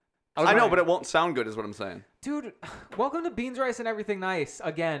I know, but it won't sound good is what I'm saying. Dude, welcome to Beans, Rice, and Everything Nice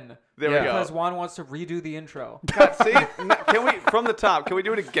again. There we go. Because Juan wants to redo the intro. God, see? Can we, from the top, can we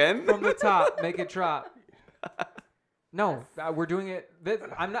do it again? From the top, make it drop. No, we're doing it.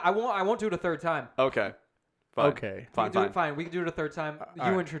 I won't do it a third time. Okay. Fine. Okay. Fine. We can do it a third time.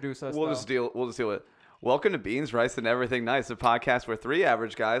 You introduce us. We'll just deal with it. Welcome to Beans, Rice, and Everything Nice, a podcast where three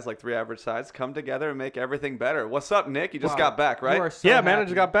average guys, like three average sides, come together and make everything better. What's up, Nick? You just got back, right? You are so Yeah, man, I happy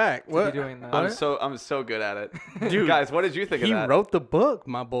just got back. to What? be doing that. I'm so good at it. Dude, Guys, what did you think of He that? wrote the book,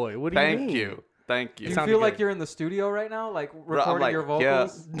 my boy. What do you mean? Thank you. Do you sounded feel like good. you're in the studio right now, like Bro, recording I'm like, your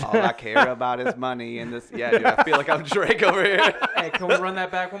vocals? yeah, all I care about is money and this. Yeah, dude, I feel like I'm Drake over here. Hey, can we run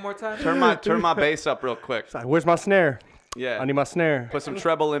that back one more time? Turn my bass up real quick. It's like, where's my snare? Yeah. I need my snare. Put some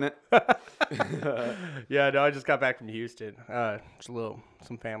treble in it. Yeah, no, I just got back from Houston. Just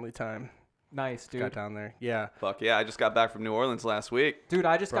some family time. Nice, dude. Got down there. Yeah. Fuck yeah, I just got back from New Orleans last week. Dude,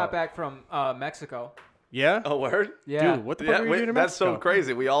 I just got back from Mexico. Yeah? Oh, word? Yeah. Dude, what the fuck were you doing in That's Mexico? so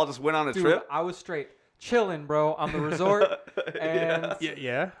crazy. We all just went on a Dude, trip. I was straight chilling, bro, on the resort. And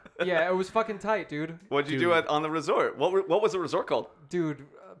Yeah? yeah, it was fucking tight, dude. What'd you do on the resort? What was the resort called? Dude,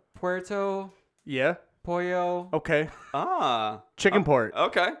 Puerto Yeah? Pollo. Okay. Ah. Chicken port.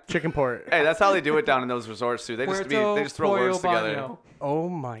 Okay. Chicken port. Hey, that's how they do it down in those resorts too. They Puerto just throw Pollo words together. Baño. Oh,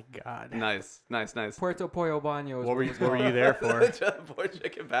 my God. Nice. Puerto Pollo Baño is What were it's you called. there for? Poor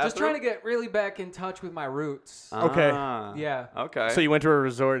chicken bathroom. Just trying to get really back in touch with my roots. Okay. Ah, Yeah. Okay. So you went to a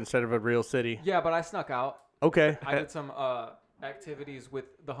resort instead of a real city. Yeah, but I snuck out. Okay. I did some activities with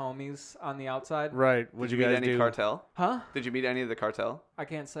the homies on the outside. Right. Did What'd you you meet guys any do? cartel? Huh? Did you meet any of the cartel? I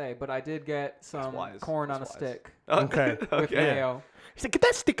can't say, but I did get some wise. corn on a That's wise. stick Okay. with Okay. mayo. He's like, get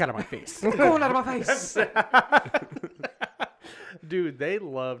that stick out of my face. Corn out of my face. Dude, they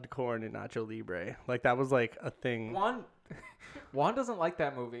loved corn in Nacho Libre. Like, that was like a thing. Juan doesn't like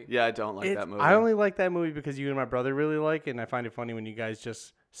that movie. Yeah, I don't like that movie. I only like that movie because you and my brother really like it, and I find it funny when you guys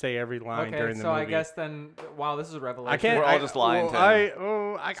just say every line Okay, during the so movie. I guess then, wow, this is a revelation. I can't. We're all just lying to him.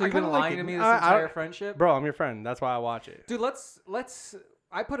 So you've been lying to me this entire friendship? Bro, I'm your friend. That's why I watch it. Dude, let's.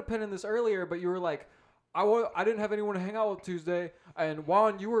 I put a pin in this earlier, but you were like, I didn't have anyone to hang out with Tuesday, and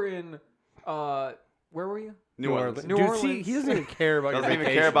Juan, you were in, where were you? New Orleans. New Dude, Orleans. see, he doesn't even care about your Doesn't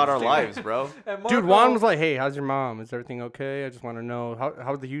even care about our vacations, lives, bro. And Dude, Marco- Juan was like, "Hey, how's your mom? Is everything okay? I just want to know how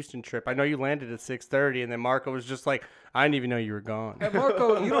was the Houston trip. I know you landed at 6:30, and then Marco was just like, I didn't even know you were gone. And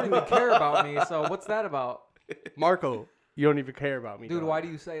Marco, you don't even care about me, so what's that about? Marco, you don't even care about me, Dude, dog. why do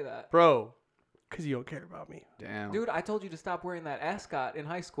you say that? Bro? Because you don't care about me. Damn. Dude, I told you to stop wearing that ascot in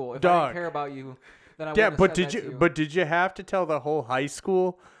high school. If I Dog. didn't care about you, then I Yeah, wouldn't but have did said that you? to But did you have to tell the whole high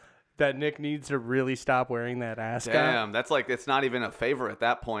school that Nick needs to really stop wearing that ascot? Damn, that's like it's not even a favor at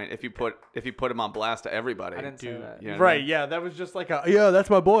that point. If you put him on blast to everybody. I didn't say Dude, that. You know what I Right? mean? Yeah, that was just like that's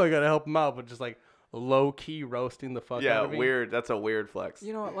my boy. I gotta help him out, but just like low key roasting the fuck out Yeah, of me. weird. That's a weird flex.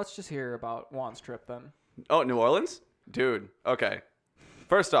 You know what? Let's just hear about Juan's trip then. Oh, New Orleans? Dude, okay.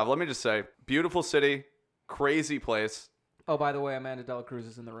 First off, let me just say, beautiful city, crazy place. Oh, by the way, Amanda Dela Cruz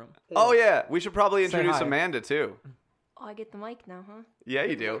is in the room. Oh, yeah. We should probably Say introduce hi. Amanda, too. Oh, I get the mic now, huh? Yeah,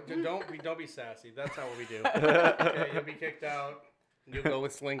 you do. Don't be sassy. That's not what we do. Okay, you'll be kicked out. You'll go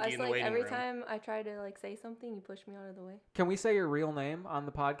with I Slinky was in the like, waiting every room. time I try to like say something, you push me out of the way. Can we say your real name on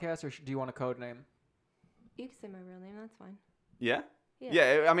the podcast, or do you want a code name? You can say my real name, that's fine. Yeah? Yeah.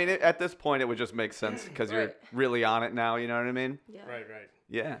 Yeah, I mean, at this point, it would just make sense because you're Right. really on it now, you know what I mean? Yeah. Right.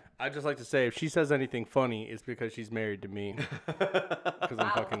 Yeah. I'd just like to say, if she says anything funny, it's because she's married to me. Because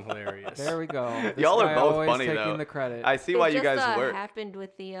I'm fucking hilarious. There we go. This Y'all are guy both always funny, taking though. the credit. I see why you guys work. happened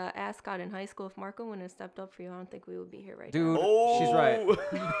with the ascot in high school. If Marco wouldn't have stepped up for you, I don't think we would be here right Dude, Oh, she's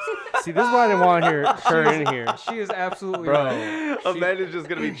right. See, this is why I didn't want her in here. She is absolutely Bro. right. Amanda's just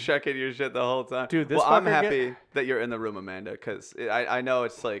gonna be checking your shit the whole time. Dude, this well, I'm fucker happy that you're in the room, Amanda, because I know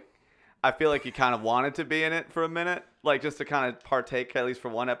it's like I feel like you kind of wanted to be in it for a minute, like just to kind of partake at least for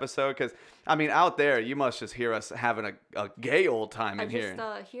one episode. Because I mean, out there, you must just hear us having a gay old time I in just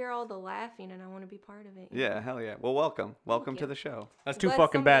here. hear all the laughing and I want to be part of it. you Yeah, know? hell yeah. Well, welcome to you. the show. That's too Glad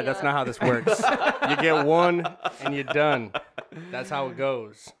fucking bad. somebody, That's not how this works. You get one and you're done. That's how it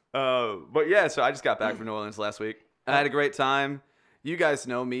goes. But yeah, so I just got back from New Orleans last week. I had a great time. You guys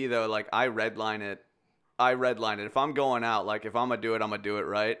know me though, like I redline it. If I'm going out, like if I'm gonna do it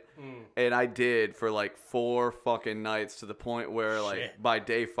right. And I did for like 4 fucking nights to the point where like Shit. by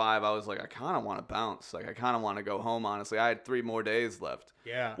day 5 I was like I kind of want to bounce. Like I kind of want to go home, honestly. I had 3 more days left.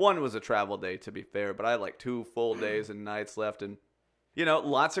 Yeah. One was a travel day to be fair, but I had like 2 full days and nights left, and you know,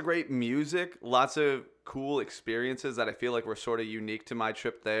 lots of great music, lots of cool experiences that I feel like were sort of unique to my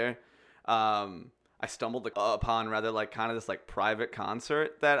trip there. I stumbled upon rather like kind of this like private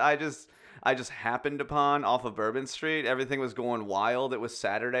concert that I just happened upon off of Bourbon Street. Everything was going wild. It was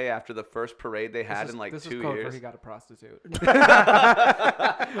Saturday after the first parade they had in like this 2 is code years. For he got a prostitute.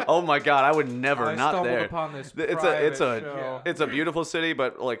 Oh my God, I would never I not stumbled there. upon this It's private a show. it's a beautiful city,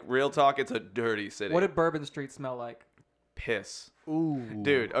 but like real talk, it's a dirty city. What did Bourbon Street smell like? Piss, Ooh.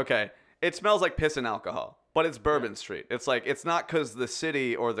 dude? Okay, it smells like piss and alcohol, but it's Bourbon Street. It's like it's not because the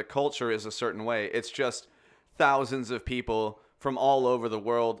city or the culture is a certain way. It's just thousands of people from all over the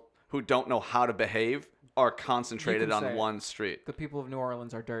world who don't know how to behave are concentrated say on it. one street. The people of New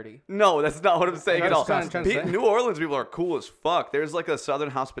Orleans are dirty. No, that's not what I'm saying at That's all. what I'm trying to say. New Orleans people are cool as fuck. There's like a southern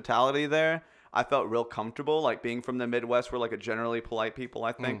hospitality there. I felt real comfortable, like being from the Midwest. We're like a generally polite people,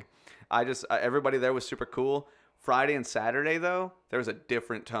 I think. Everybody there was super cool. Friday and Saturday, though, there was a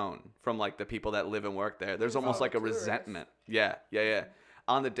different tone from like the people that live and work there. There's almost like a resentment. Yeah.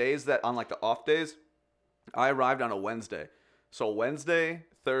 On like the off days, I arrived on a Wednesday. So Wednesday,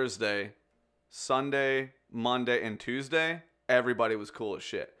 Thursday, Sunday, Monday, and Tuesday, everybody was cool as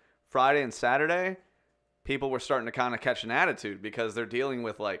shit. Friday and Saturday, people were starting to kind of catch an attitude because they're dealing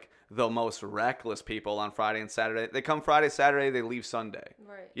with like the most reckless people on Friday and Saturday. They come Friday, Saturday, they leave Sunday.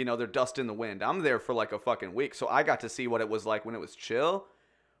 Right. You know, they're dust in the wind. I'm there for like a fucking week. So I got to see what it was like when it was chill,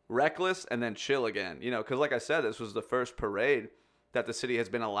 reckless, and then chill again. You know, because like I said, this was the first parade that the city has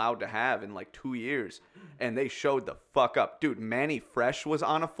been allowed to have in like 2 years. And they showed the fuck up. Dude, Manny Fresh was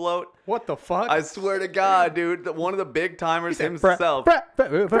on a float. What the fuck? I swear to God, dude, one of the big timers Fresh. himself. Fresh.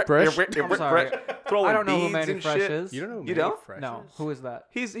 I'm sorry. Throwing I don't know who beads Manny and Fresh shit. is. You don't know who You Manny don't? Fresh No. is? Who is that?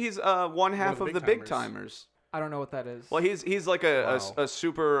 He's one half of of the the big big timers. timers. I don't know what that is. Well, he's like a Wow.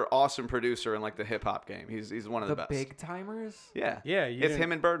 super awesome producer in like the hip hop game. He's one of the the best. big timers? Yeah. Yeah, you It's didn't-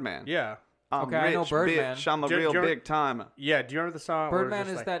 him and Birdman. Yeah. I'm Okay, I know rich, Birdman. Bitch. I'm a Do you- real do you- big timer. Yeah, do you remember the song? where it's Birdman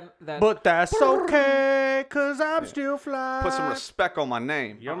just is like, that. But that's okay, cause I'm still fly. Put some respect on my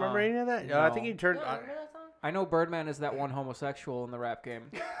name. You don't remember any of that? No. I think he turned. No, remember that song? I know Birdman is that one homosexual in the rap game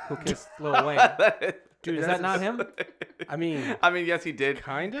who kissed Lil Wayne. dude, Is that's that not him? I mean, I mean, yes, he did.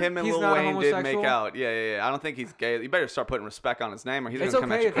 Kinda? Him and He's Lil not a Wayne did make homosexual? out. Yeah. I don't think he's gay. You better start putting respect on his name, or he's It's gonna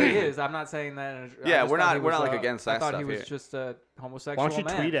come at okay you if he crazy. is. I'm not saying that. Yeah, we're not- We're we're not, like, against I that thought stuff he was here. just a homosexual why don't you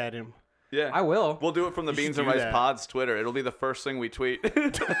man. tweet at him? Yeah, I will. We'll do it from the You should Beans and do Rice that. Pod's Twitter. It'll be the first thing we tweet.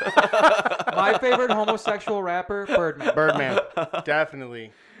 My favorite homosexual rapper, Birdman. Birdman,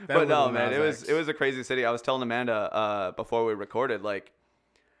 definitely. That But no, Lil man, Nas it was a crazy city. I was telling Amanda before we recorded, like,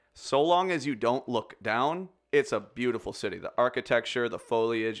 so long as you don't look down, it's a beautiful city. The architecture, the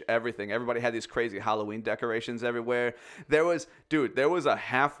foliage, everything. Everybody had these crazy Halloween decorations everywhere. There was a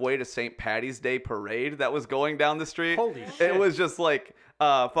halfway to St. Patty's Day parade that was going down the street. Holy It shit. was just like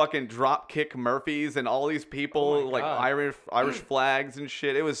fucking Dropkick Murphys and all these people, Oh my like God. Irish flags and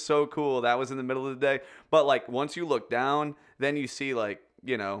shit. It was so cool. That was in the middle of the day. But like once you look down, then you see like,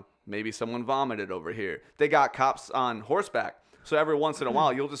 you know, maybe someone vomited over here. They got cops on horseback. So every once in a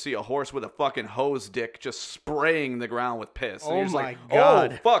while, you'll just see a horse with a fucking hose dick just spraying the ground with piss. And Oh you're just my like,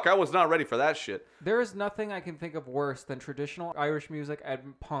 God. oh, fuck, I was not ready for that shit. There is nothing I can think of worse than traditional Irish music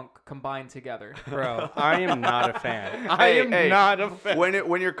and punk combined together. Bro, I am not a fan. Hey, not a fan.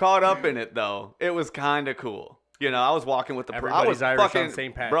 When you're caught up in it, though, it was kind of cool. You know, I was walking with the... I was Everybody's Irish on fucking...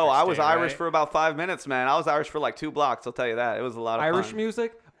 St. Patrick's Bro, I was Day, Irish right? for about 5 minutes, man. I was Irish for like 2 blocks, I'll tell you that. It was a lot of Irish fun.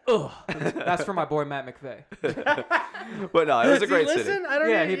 music? Ugh. That's for my boy Matt McVeigh. But no, it was a Does he great city. listen? I don't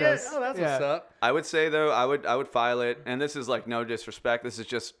Yeah, know. he does. Oh, that's Yeah. what's up. I would say though, I would file it, and this is like no disrespect. This is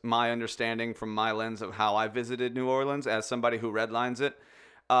just my understanding from my lens of how I visited New Orleans as somebody who redlines it.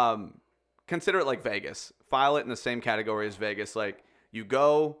 Consider it like Vegas. File it in the same category as Vegas. Like you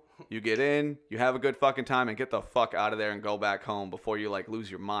go, you get in, you have a good fucking time, and get the fuck out of there and go back home before you like lose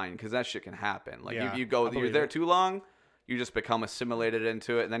your mind, because that shit can happen. Like Yeah, you go, I you're believe there it. too long, you just become assimilated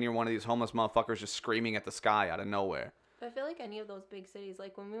into it, and then you're one of these homeless motherfuckers just screaming at the sky out of nowhere. I feel like any of those big cities,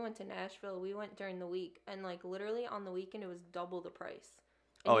 like when we went to Nashville, we went during the week, and like literally on the weekend, it was double the price.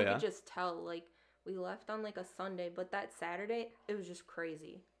 And Oh, you yeah? could just tell. Like we left on like a Sunday, but that Saturday, it was just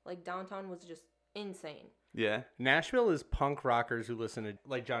crazy. Like downtown was just insane. Yeah. Nashville is punk rockers who listen to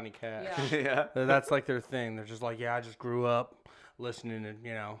like Johnny Cash. Yeah. Yeah. That's like their thing. They're just like, yeah, I just grew up listening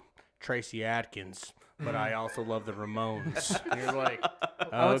to, Tracy Atkins, but I also love the Ramones. And you're like,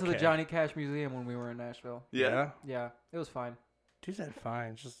 I went to the okay. Johnny Cash Museum when we were in Nashville. Yeah. Yeah, it was fine. Dude, that's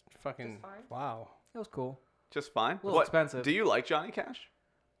fine. Just fucking, Just fine. wow. It was cool. Just fine. A little expensive. Do you like Johnny Cash?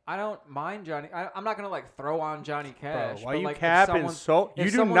 I don't mind Johnny. I'm not gonna like throw on Johnny Bro, Cash. why but, you like, if capping someone's- so? if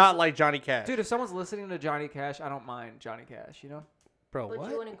You do someone's- not like Johnny Cash. Dude, if someone's listening to Johnny Cash, I don't mind Johnny Cash. You know? Bro, But what?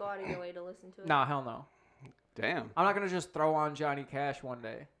 you wouldn't go out of your way to listen to it. Nah, hell no. Damn. I'm not gonna just throw on Johnny Cash one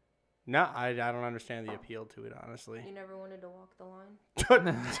day. No, I don't understand the appeal to it, honestly. You never wanted to walk the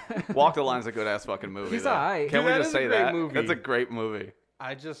line? Walk the Line's a good ass fucking movie. He's though. alright. Can Dude, we that just is a say great that? movie. That's a great movie.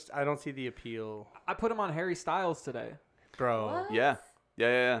 I don't see the appeal, I put him on Harry Styles today. bro. What? Yeah.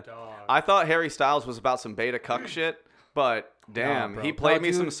 Yeah. Dog. I thought Harry Styles was about some beta cuck shit, but damn, bro. he played No,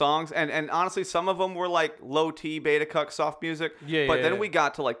 me some dude. songs, and honestly, some of them were like low T beta cuck soft music. Yeah, But yeah, then yeah. we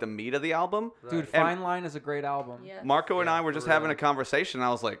got to like the meat of the album. Dude, And- Fine Line is a great album. Yeah. Marco and Yeah, I were for just having real. a conversation. And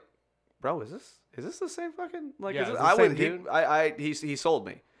I was like, "Bro, is this the same fucking like?" Yeah, is it's it, the I same would. dude. He sold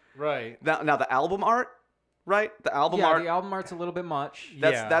me. Right. Now the album art, right? The album Yeah, art. the album art's a little bit much.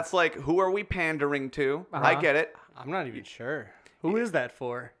 Yeah. That's like, who are we pandering to? I Uh-huh. get it. I'm not even sure. Who is that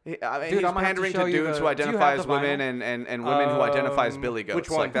for? I mean, Dude, he's I'm gonna have to pandering show to you dudes the- who do you identify have as the women vinyl? and women who identify as Billy Goats. which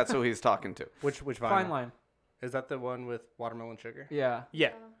one? Like that's who he's talking to. Which vinyl? Fine Line. Is that the one with watermelon sugar? Yeah. Yeah.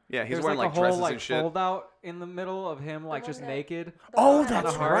 Yeah, he's There's wearing like like a whole dresses like and shit. fold out in the middle of him like one just that- naked. The Oh, one that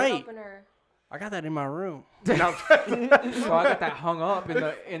that's has the right. opener. I got that in my room. So I got that hung up in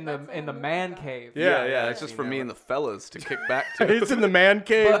the man cave. Yeah, it's just for me and the fellas to kick back to. It's in the man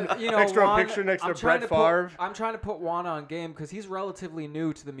cave. But you know, next to a Juan, picture next I'm to trying Brett to Favre. I'm trying to put Juan on game because he's relatively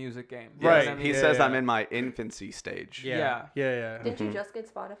new to the music game. Yes, Right. I mean? He Yeah, says yeah. I'm in my infancy stage. Yeah. Yeah. Didn't you just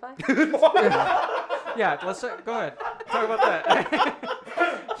get Spotify? Yeah, let's go ahead. Talk about that.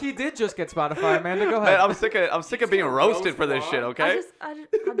 He did just get Spotify, Amanda. Go ahead. Man, I'm sick of being roasted for this shit. Okay. I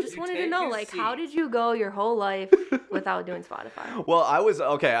just wanted to know, like, how did you go your whole life without doing Spotify? Well, I was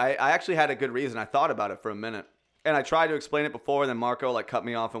okay. I actually had a good reason. I thought about it for a minute, and I tried to explain it before. And then Marco like cut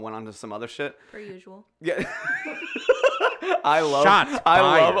me off and went on to some other shit. Per usual. Yeah. I love Shots I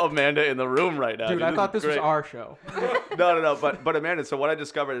fired. love Amanda in the room right now. Dude, I thought this was great. our show. No. But Amanda, so what I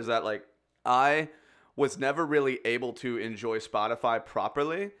discovered is that like I was never really able to enjoy Spotify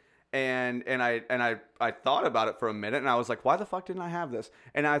properly. And I thought about it for a minute and I was like, why the fuck didn't I have this?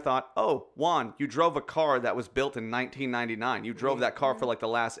 And I thought, oh, Juan, you drove a car that was built in 1999. You drove that car for like the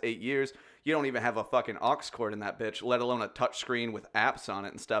last 8 years. You don't even have a fucking aux cord in that bitch, let alone a touchscreen with apps on it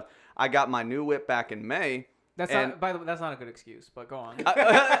and stuff. I got my new whip back in May. That's And- not. By the way, that's not a good excuse. But go on.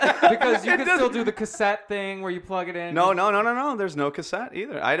 Because you can still do the cassette thing where you plug it in. No. There's no cassette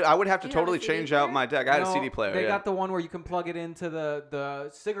either. I would have to You have a totally CD change out player? my deck. I had a No, CD player. They yeah. got the one where you can plug it into the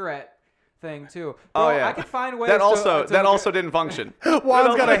cigarette thing too. Oh, Bro, yeah. I could find ways. that to- also to that also didn't function.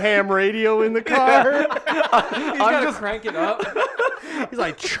 Juan's got a ham radio in the car. He's gotta crank it up. He's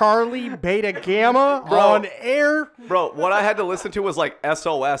like Charlie Beta Gamma Bro. on air. Bro, what I had to listen to was like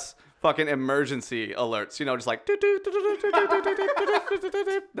SOS fucking emergency alerts. You know, just like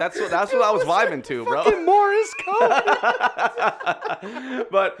that's what I was vibing to, bro. Morris code.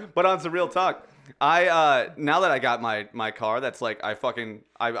 But on some real talk, I now that I got my car, that's like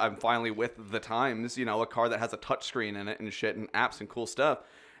I'm finally with the times. You know, a car that has a touchscreen in it and shit and apps and cool stuff.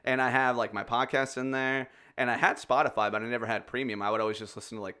 And I have like my podcasts in there. And I had Spotify, but I never had premium. I would always just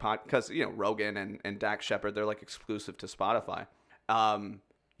listen to like because you know Rogan and Dax Shepard, they're like exclusive to Spotify.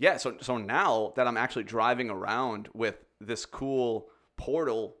 Yeah, so now that I'm actually driving around with this cool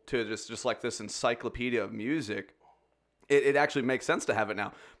portal to just like this encyclopedia of music, it actually makes sense to have it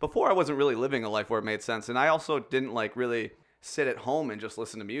now. Before I wasn't really living a life where it made sense, and I also didn't like really sit at home and just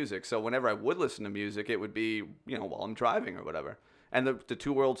listen to music. So whenever I would listen to music, it would be, you know, while I'm driving or whatever. And the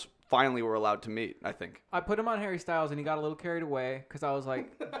two worlds finally were allowed to meet, I think. I put him on Harry Styles and he got a little carried away because I was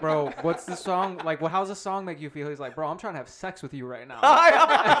like, bro, what's the song? Like, how's the song make you feel? He's like, bro, I'm trying to have sex with you right now.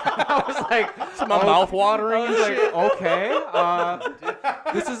 I was like, My mouth watering. I was like,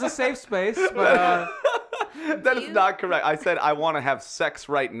 okay, this is a safe space, but That is not correct. I said I want to have sex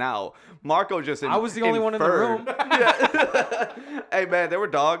right now. Marco just I was the only one in the room. Yeah. Hey man, there were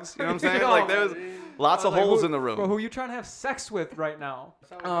dogs. You know what I'm saying? Like there was lots of Like, holes who- in the room. Bro, who you trying to have sex with right now?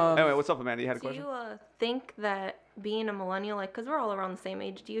 Anyway, what's up, Amanda? You had a Do question? you think that being a millennial, like, because we're all around the same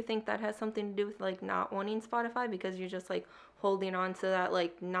age, do you think that has something to do with, like, not wanting Spotify because you're just, like, holding on to that,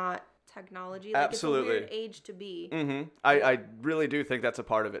 like, not technology? Like, Absolutely. It's a weird age to be. Mm-hmm. I really do think that's a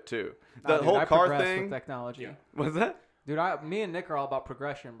part of it too. The Nah, dude, whole I car progress thing. with technology. What's that? Dude, me and Nick are all about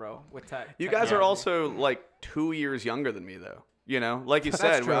progression, bro, with tech. You guys are technology. also like 2 years younger than me, though. You know, like you That's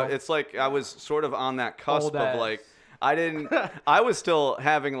said, true. it's like I was sort of on that cusp Old of ass. like I was still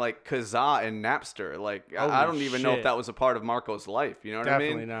having like Kazaa and Napster. Like I don't Holy even know if shit. that was a part of Marco's life. You know what I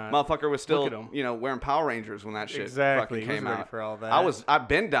Definitely mean? not. Motherfucker was still, at him. you know, wearing Power Rangers when that shit Exactly. fucking He was came ready out. for all that. I've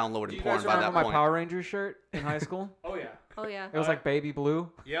been downloading You porn guys by remember that my point. Power Rangers shirt in high school? Oh yeah. Oh, yeah. It was like baby blue.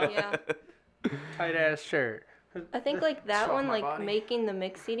 Yep. Yeah. Tight ass shirt. I think like that off one, my like body. making the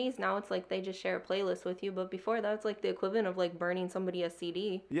mix CDs. Now it's like they just share a playlist with you. But before that's like the equivalent of like burning somebody a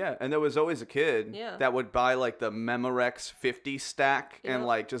CD. Yeah, and there was always a kid Yeah. that would buy like the Memorex 50 stack and Yep.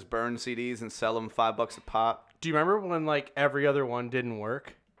 like just burn CDs and sell them $5 a pop. Do you remember when like every other one didn't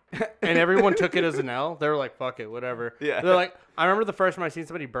work? And everyone took it as an L. They were like, "Fuck it, whatever." Yeah. They're like, I remember the first time I seen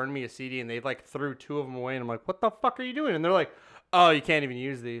somebody burn me a CD, and they like threw 2 of them away, and I'm like, "What the fuck are you doing?" And they're like, "Oh, you can't even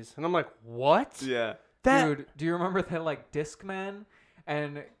use these." And I'm like, "What?" Yeah. Dude, do you remember that like Discman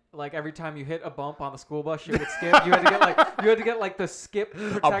and like every time you hit a bump on the school bus, you would skip. You had to get like the skip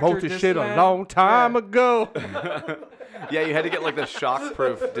protector. I wrote this shit a Discman. long time Yeah. ago. Yeah, you had to get like the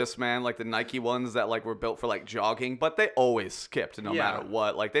shockproof Discman, like the Nike ones that like were built for like jogging, but they always skipped no Yeah. matter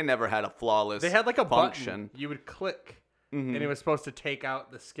what. Like they never had a flawless They had like a function. button you would click, and it was supposed to take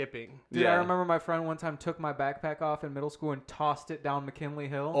out the skipping. Dude, I Yeah. remember my friend one time took my backpack off in middle school and tossed it down McKinley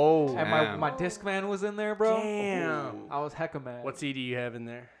Hill. Oh, and damn. my Discman was in there, bro. damn. I was hecka mad. What CD you have in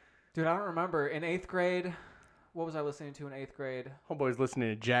there? Dude, I don't remember. In 8th grade, what was I listening to in 8th grade? Homeboy's listening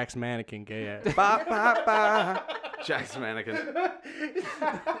to Jack's Mannequin, gay ass. Ba, ba, ba. Jack's Mannequin.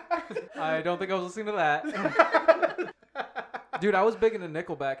 I don't think I was listening to that. Dude, I was big into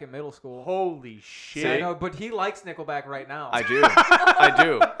Nickelback in middle school. Holy I shit! know, but he likes Nickelback right now. I do. I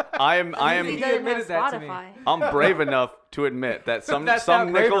do. I am He He doesn't admitted have that to me. Spotify. I'm brave enough to admit that some That's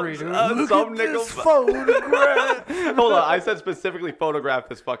some not nickel bravery, dude. some nickel photograph. Hold on, I said specifically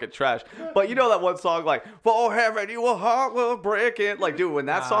photograph is fucking trash. But you know that one song like "For Heaven You a Heart Will Break It." Like, dude, when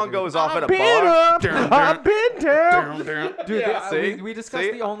that song dude. goes off at a Been bar, up, I've been down. Dude, Yeah, see? we discussed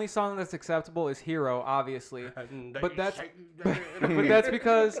See? the only song that's acceptable is Hero, obviously. But that's but but that's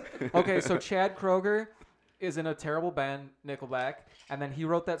because okay, so Chad Kroger is in a terrible band, Nickelback, and then he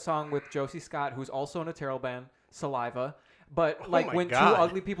wrote that song with Josie Scott, who's also in a terrible band, Saliva. But like my when God. two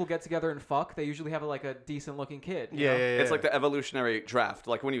ugly people get together and fuck, they usually have like a decent looking kid. you yeah, know? yeah, it's like the evolutionary draft.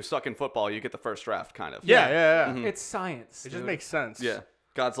 Like when you suck in football, you get the first draft, kind of. yeah. It's science. It just dude. makes sense. Yeah.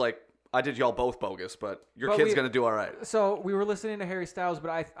 God's like, I did y'all both bogus, but your But kid's we- gonna do all right. So we were listening to Harry Styles, but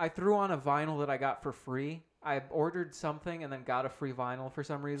I threw on a vinyl that I got for free. I ordered something and then got a free vinyl for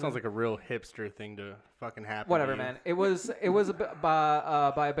some reason. Sounds like a real hipster thing to fucking happen. Whatever, to you. man. It was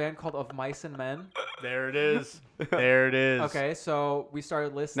by a band called Of Mice and Men. There it is. There it is. Okay, so we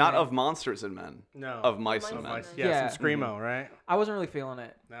started listening. Not of monsters and men. No. Of mice Mice and and men. Men. Yeah, Yeah. some screamo, right? I wasn't really feeling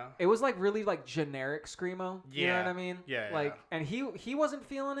it. No. It was like really like generic screamo. You know Yeah. what I mean? Yeah, Like, yeah. and he wasn't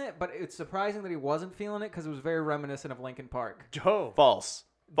feeling it, but it's surprising that he wasn't feeling it because it was very reminiscent of Linkin Park. Joe. False.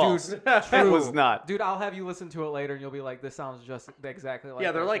 False. Dude, It true. was not. Dude, I'll have you listen to it later, and you'll be like, "This sounds just exactly like."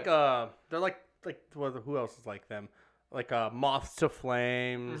 Yeah, they're that like shit." well, who else is like them? Like moths to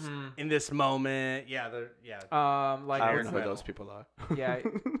flames. In this moment, yeah, they're like I what's don't know who that? those people are. Yeah,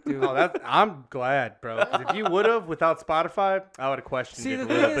 dude. Oh, I'm glad, bro. 'Cause if you would have without Spotify, I would have questioned See, it the a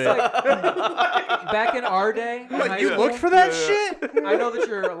thing little is, bit. like, back in our day, in high you school, looked for that shit? I know that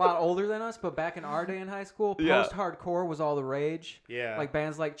you're a lot older than us, but back in our day in high school, Yeah. post-hardcore was all the rage. Yeah. Like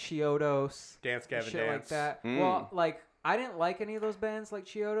bands like Chiodos, Dance and Gavin shit like Dance. that. Mm. Well, like I didn't like any of those bands like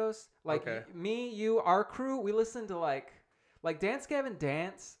Chiodos. Like Okay. me, you, our crew, we listened to like Dance Gavin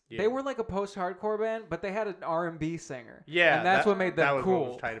Dance. Yeah. They were like a post-hardcore band, but they had an R&B singer. Yeah, and that's what made them that was cool. What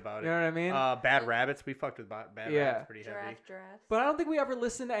was tight about it. You know what I mean? Bad Rabbits, we fucked with Bad Yeah. Rabbits pretty heavy. Giraffe. But I don't think we ever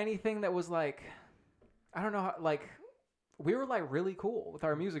listened to anything that was like, I don't know, like we were like really cool with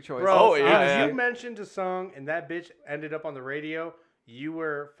our music choices. Bro, Oh, yeah, if yeah. you mentioned a song and that bitch ended up on the radio, you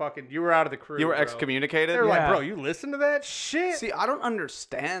were out of the crew. You were bro. excommunicated? They were like, Yeah. bro, you listen to that shit? See, I don't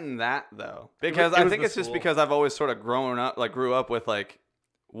understand that though, because it I was think the it's just school. because I've always sort of grew up with like,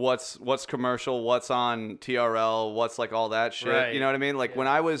 what's commercial, what's on TRL, what's like all that shit. Right. You know what I mean? Like when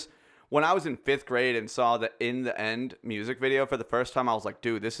I was in 5th grade and saw the In the End music video for the first time, I was like,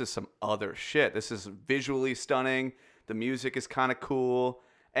 dude, this is some other shit. This is visually stunning. The music is kind of cool.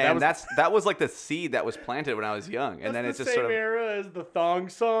 And that was like the seed that was planted when I was young. And then That's it's the just same sort of era as the Thong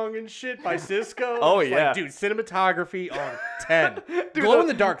Song and shit by Cisco. Oh, It's yeah. like, dude, cinematography on 10. Glow in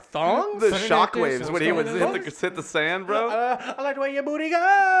the dark thongs? the shockwaves when he would hit the sand, bro. I like the way your booty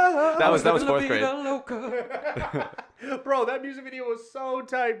goes. That was 4th grade. Bro, that music video was so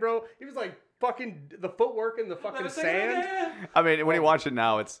tight, bro. He was like fucking the footwork in the fucking sand. I mean, when you watch it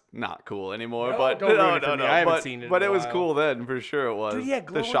now, it's not cool anymore. No, but don't ruin it for me. I haven't but, seen it in But a it was while. cool then, for sure. It was. Dude, yeah, the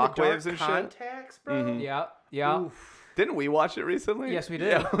glow shockwaves and shit. contacts, bro. Yeah, yeah. Oof. Didn't we watch it recently? Yes, we did.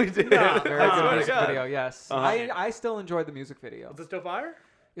 Yeah, we did. Nah, Very I good swear to music God. video, yes. I still enjoyed the music video. Is it still fire?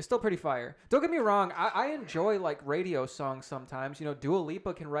 It's still pretty fire. Don't get me wrong. I enjoy like radio songs sometimes. You know, Dua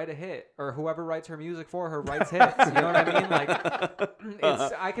Lipa can write a hit, or whoever writes her music for her writes hits. You know what I mean?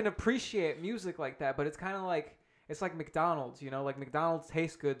 Like, I can appreciate music like that, but it's kind of like it's like McDonald's, you know, like McDonald's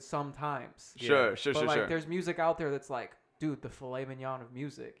tastes good sometimes. Sure, But like sure. there's music out there that's like, dude, the filet mignon of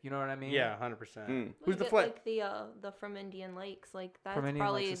music. You know what I mean? Yeah, 100%. Mm. Who's the Like, flip? like the From Indian Lakes, like that's From Indian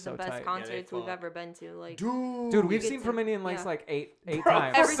probably Lakes is the so best tight. Yeah, concerts we've fuck. ever been to. Like Dude, we've get seen to- From Indian Lakes yeah. like eight Bro,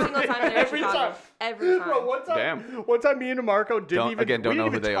 times. every single time they're in Every Chicago. time. Every time. Bro, one time me and Marco Don't know didn't who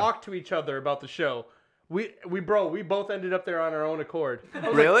even they are. talk to each other about the show. We both ended up there on our own accord. I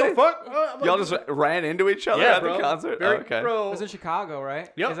was Really? Like, the fuck? I'm like, Y'all just ran into each other yeah, at bro. the concert? Very- Okay. It Bro, was in Chicago, right?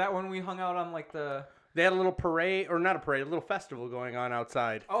 Yep. Is that when we hung out on like the? they had a little parade, or not a parade, a little festival going on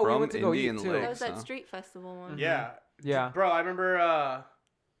outside. Oh, we From went to go Indian eat too. Lakes. That was that huh? street festival one. Yeah. Yeah. Bro, I remember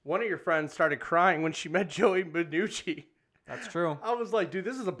one of your friends started crying when she met Joey Benucci. That's true. I was like, dude,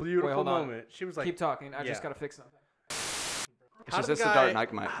 this is a beautiful hold on. moment. She was like, Keep talking. I just yeah. gotta fix something. It's How just did this the is Dark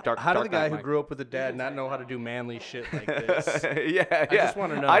guy- Knight, Dark how did Dark the guy Knight who Mike. grew up with a dad not know how to do manly shit like this? yeah. just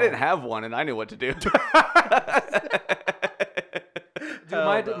wanna know. I didn't have one, and I knew what to do.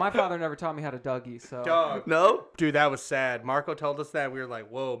 Dude, my father never taught me how to Dougie, so. Dog. No. Dude, that was sad. Marco told us that. We were like,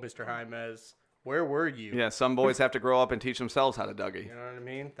 whoa, Mr. Jaimez, where were you? Yeah, some boys have to grow up and teach themselves how to Dougie, You know what I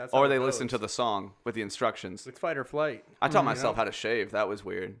mean? That's or how they it listen to goes. the song with the instructions. It's fight or flight. I taught myself how to shave. That was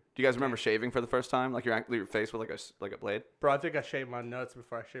weird. Do you guys remember shaving for the first time? Like your face with like a blade? Bro, I think I shaved my nuts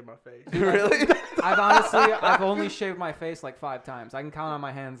before I shaved my face. Really? I've only shaved my face like 5 times. I can count on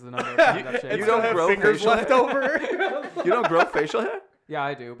my hands the number of times I've shaved. You my don't face. grow fingers facial left hair? over. You don't grow facial hair? Yeah,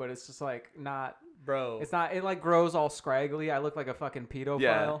 I do, but it's just like not. Bro. It's not. It like grows all scraggly. I look like a fucking pedophile.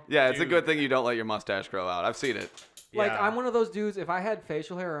 Yeah. Yeah, it's a Dude. good thing you don't let your mustache grow out. I've seen it. Like Yeah. I'm one of those dudes. If I had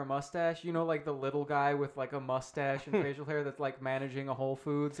facial hair or a mustache, you know, like the little guy with like a mustache and facial hair that's like managing a Whole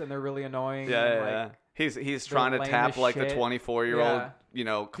Foods and they're really annoying. Yeah, and, yeah, like, yeah. He's trying to lame tap as like the shit. 24-year-old, Yeah. He's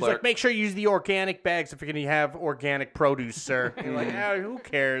clerk. like, make sure you use the organic bags if you're going to have organic produce, sir. You're like, who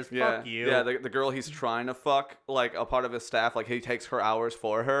cares? Yeah, Fuck you. yeah. The girl he's trying to fuck, like a part of his staff, like he takes her hours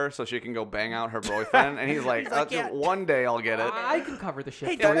for her so she can go bang out her boyfriend, and he's like, like, just yeah. one day I'll get it. I can cover the shit.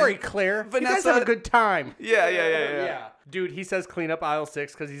 Hey, for don't you. worry, Claire. You guys Vanessa- have a good time. Yeah. Dude, he says clean up aisle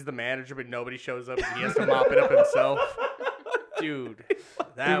 6 because he's the manager, but nobody shows up and he has to mop it up himself. Dude,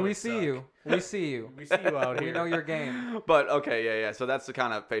 that Dude, would we see suck. you. We see you. We see you out We here. know your game. But okay, yeah. So that's the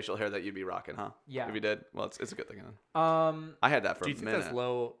kind of facial hair that you'd be rocking, huh? Yeah. If you did, well, it's a good thing. Then. Um, I had that for Do you a think minute. that's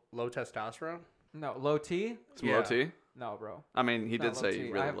low no, testosterone? low T. Some low Yeah. T. No, bro. I mean, he It's did not say low you T.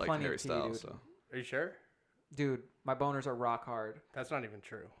 I really have liked plenty of Harry T, Styles. dude. So. Are you sure? Dude, my boners are rock hard. That's not even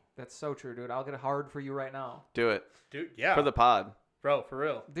true. That's so true, dude. I'll get hard for you right now. Do it Dude, yeah. for the pod. Bro, for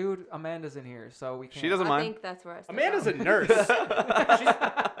real. Dude, Amanda's in here, so we can't. She doesn't I mind. think that's where I start Amanda's a from. nurse.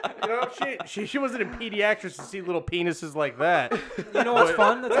 You know, she wasn't in pediatrics to see little penises like that. Dude, You know what's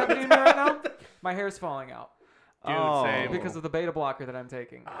fun that's happening to me right now? My hair's falling out Oh. same. because of the beta blocker that I'm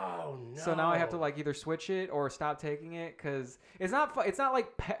taking. Oh, no. So now I have to like either switch it or stop taking it because it's not. It's not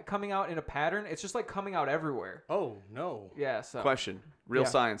like coming out in a pattern. It's just like coming out everywhere. Oh, no. Yeah. So Question. Real Yeah.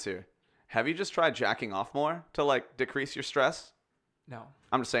 science here. Have you just tried jacking off more to like decrease your stress? no.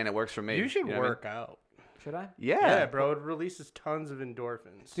 I'm just saying it works for me. You should know what I mean? work out. Should I? Yeah, bro. It releases tons of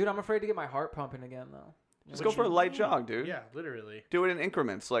endorphins. Dude, I'm afraid to get my heart pumping again though. Just go for a light jog, dude. Yeah, literally. Do it in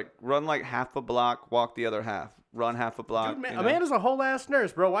increments. Like run like half a block, walk the other half. Run half a block. Dude, you know? Amanda's a whole ass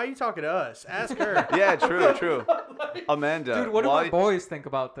nurse, bro. Why are you talking to us? Ask her. Yeah, true. Amanda. Dude, what do why- my boys think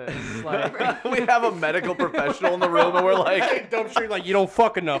about this? Like, we have a medical professional in the room, and we're like, Dumb shit, like, you don't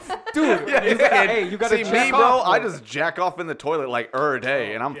fuck enough. dude, hey, you gotta see check me, bro. off, I bro. just jack off in the toilet like a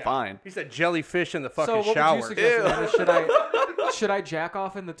day, and I'm Yeah. fine. He said jellyfish in the So fucking what shower. would you suggest? Ew. Amanda? Should I jack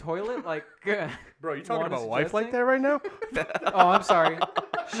off in the toilet? Like, Bro, you talking Wanna about wife like suggesting? that right now? oh, I'm sorry.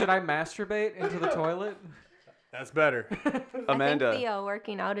 Should I masturbate into the toilet? That's better. Amanda. I think the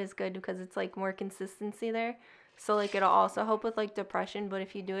working out is good because it's like more consistency there. So like it'll also help with like depression, but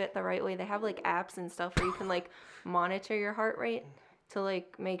if you do it the right way, they have like apps and stuff where you can like monitor your heart rate to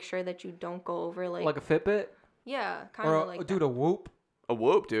like make sure that you don't go over like Like a Fitbit? yeah, kind Or, of like dude, that. a Whoop? A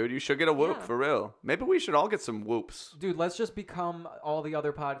whoop, dude. You should get a whoop Yeah. for real. Maybe we should all get some whoops. Dude, let's just become all the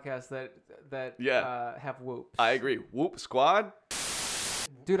other podcasts that Yeah. have Whoops. I agree. Whoop squad.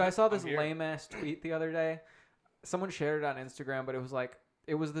 Dude, I saw this here. lame-ass tweet the other day. Someone shared it on Instagram, but it was like,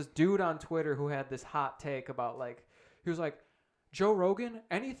 it was this dude on Twitter who had this hot take about like, he was like, Joe Rogan,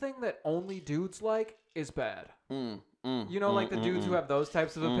 anything that only dudes like is bad. You know, like the dudes who have those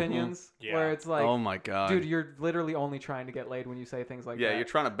types of opinions, Yeah. where it's like, Oh my god. dude, you're literally only trying to get laid when you say things like yeah, that. you're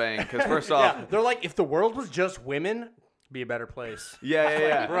trying to bang. Because first off, Yeah, they're like, if the world was just women, it'd be a better place.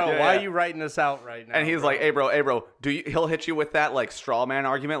 yeah. Bro, yeah, why yeah. are you writing this out right now? And he's bro? like, hey, bro, he'll hit you with that like straw man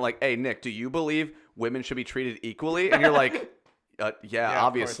argument, like, hey, Nick, do you believe women should be treated equally? And you're like, Yeah,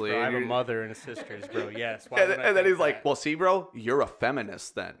 obviously. Of course, bro. I have a And mother and a sisters, bro. Yes. Why and, would I and then think he's like, that? "Well, see, bro, you're a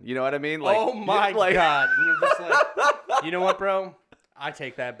feminist then." You know what I mean? Like, oh my like, god. And I'm just like, you know what, bro? I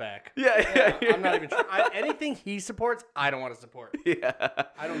take that back. Yeah. I'm not even. Anything he supports, I don't want to support. Yeah.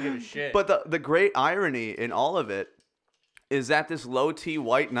 I don't give a shit. But the great irony in all of it is that this low T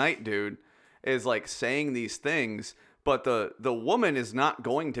white knight dude is like saying these things, but the woman is not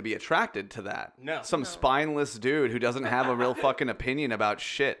going to be attracted to that. No. Some spineless dude who doesn't have a real fucking opinion about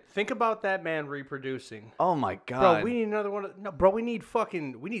shit. think about that man reproducing. Oh my god. Bro, we need another one. No, bro, we need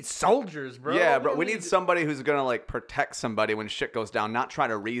soldiers, bro. Yeah, bro. don't We need somebody who's gonna like protect somebody when shit goes down, not try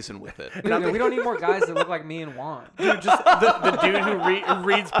to reason with it. Dude, we don't need more guys that look like me and Juan. Dude, just the dude who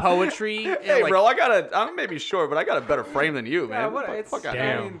reads poetry. Hey, like, bro, I'm maybe short, but I got a better frame than you, man. Yeah, what, Fuck- it's, fuck outta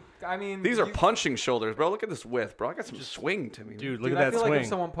Damn. here. I mean, These are you- punching shoulders, bro. Look at this width, bro. I got some swing to me. dude, look Dude, at I that feel swing. like if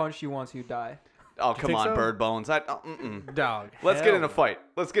someone punched you once, you'd die. Oh, come think on, so? bird bones. Dog. Let's get hell in a no. fight.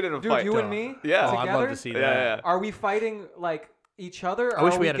 Let's get in a Dude, fight. you and me? Yeah. Oh, I'd love Together? to see Yeah, that. yeah. Are we fighting like each other? Or I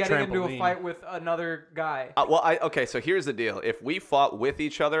wish are we had a getting into a trampoline. fight with another guy? Okay, so here's the deal. If we fought with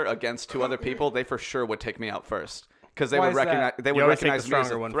each other against two other people, they for sure would take me out first. Because they Why would is that? recognize they You would always take recognize the me as a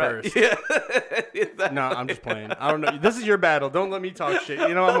stronger one threat. first. Yeah. No, I'm just playing. I don't know. This is your battle. Don't let me talk shit.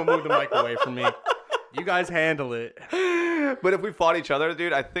 You know I'm gonna move the mic away from me. You guys handle it. But if we fought each other,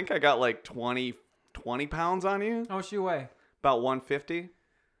 dude, I think I got like 20 pounds on you. How much you weigh? About 150,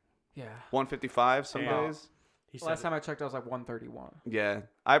 Yeah. 155 some Damn. days. He said Last time I checked, I was like 131. Yeah.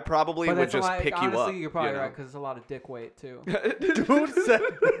 I probably But would that's a just lot, pick you honestly, up. you're probably you know? right because it's a lot of dick weight too. Dude said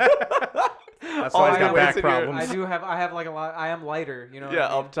that. That's Oh, why he's I got have back weights in your- I problems. have like a lot. I am lighter, you know. what Yeah, I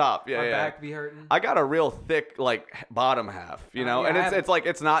mean? up top. Yeah, My yeah. back be hurting. I got a real thick like bottom half, you know, yeah, and I have- it's like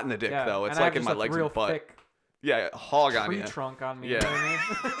it's not in the dick yeah, though. It's and I like have in just my a legs real and butt. thick Yeah, hog on tree you. trunk on me. Yeah. You know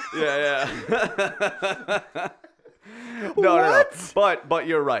what I mean? Yeah. No. But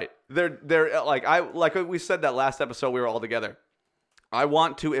you're right. They're like we said that last episode we were all together. I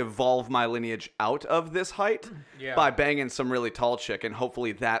want to evolve my lineage out of this height Yeah. by banging some really tall chick, and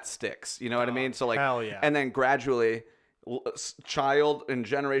hopefully that sticks. You know what I mean? So like, hell yeah. and then gradually, child and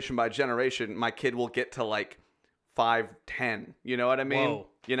generation by generation, my kid will get to like 5'10". You know what I mean? Whoa.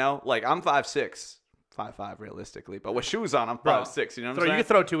 You know, like I'm 5'6", 5'5" realistically, but with shoes on, I'm Bro, 5'6". You know what You I'm can saying?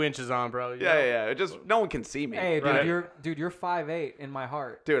 throw 2 inches on, bro. You know? Yeah. It just no one can see me. Hey, dude, Right. you're 5'8" in my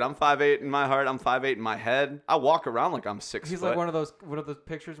heart. Dude, I'm 5'8" in my heart. I'm 5'8" in my head. I walk around like I'm 6 He's foot. like one of those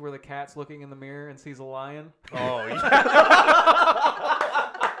pictures where the cat's looking in the mirror and sees a lion. Oh, yeah.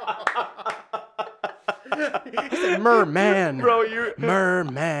 He said, merman. Bro, you.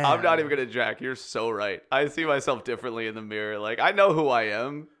 Merman. I'm not even gonna jack. You're so right. I see myself differently in the mirror. Like I know who I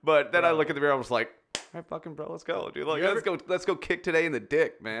am, but then I look at the mirror. I'm just like, all right, fucking bro, let's go, dude. Like You let's go kick today in the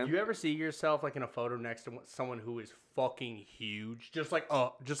dick, man. You ever see yourself like in a photo next to someone who is fucking huge, just like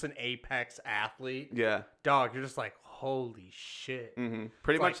just an apex athlete? Yeah. Dog, you're just like, holy shit.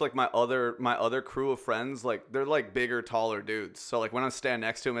 Pretty much like my other crew of friends, like they're like bigger, taller dudes. So like when I stand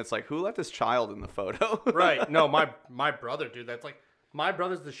next to him, it's like, who let this child in the photo? Right? No, my brother, dude. That's like my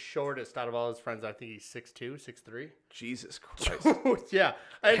brother's the shortest out of all his friends. I think he's 6'2", 6'3". Jesus Christ. Yeah,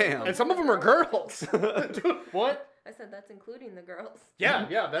 Damn. and some of them are girls. Dude, what? I said that's including the girls. Yeah,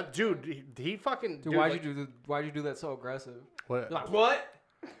 that dude. He fucking. Dude, why'd you do that so aggressive? What? You're like, what?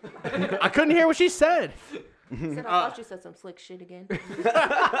 I couldn't hear what she said. I said, I thought you said some slick shit again.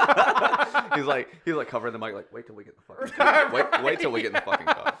 he's like covering the mic, like, wait till we get in the fucking car. Wait till we get in the fucking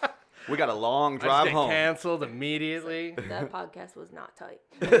car. We got a long I drive just get home. canceled immediately. That podcast was not tight.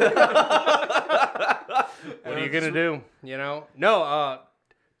 What are you gonna do? You know? No,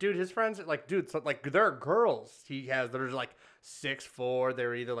 dude, his friends are like, dude, so, like there are girls he has that are like 6'4".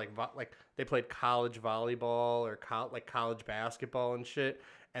 They're either like they played college volleyball or college basketball and shit,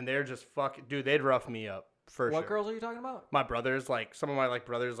 and they're just fucking, dude, they'd rough me up for What sure. girls are you talking about? My brothers, like some of my like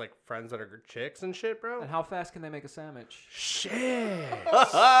brothers, like friends that are chicks and shit, bro. And how fast can they make a sandwich? Shit.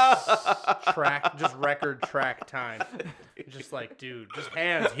 Just record track time. Just like, dude, just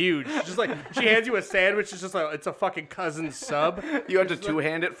hands huge. Just like she hands you a sandwich. It's just like it's a fucking cousin sub. You have to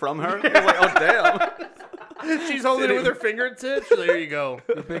two-hand it from her? He's like, oh, damn. She's holding it with her fingertips. There you go.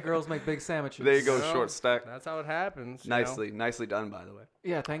 The big girls make big sandwiches. There you go, No. short stack. That's how it happens. you know? Nicely done, by the way.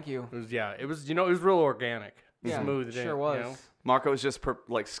 Yeah, thank you. It was it was real organic. Yeah, Smooth. sure was. You know? Marco's just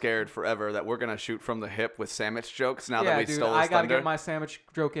scared forever that we're gonna shoot from the hip with sandwich jokes now that Yeah, we dude, stole I his gotta thunder. get my sandwich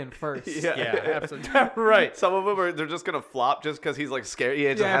joke in first. Yeah, absolutely. Right. Some of them they're just gonna flop just because he's like scared. He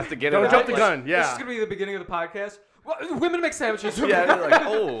just Yeah. has to get Don't it jump out. the Like, gun. This Yeah. is gonna be the beginning of the podcast. Women make sandwiches. Yeah, they're like,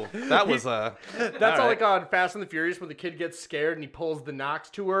 oh, that was That's all like on Fast and the Furious when the kid gets scared and he pulls the knocks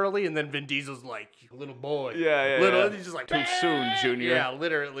too early, and then Vin Diesel's like, little boy. Yeah, little, yeah. and he's just like, Too soon, Junior. Yeah,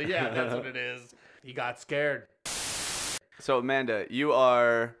 literally. Yeah, that's what it is. He got scared. So Amanda, you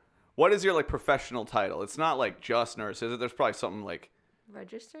are. What is your like professional title? It's not like just nurse, is it? There's probably something like.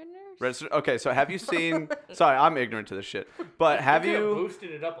 Registered nurse? Registered. Okay, so have you seen? Sorry, I'm ignorant to this shit. But have You could've you?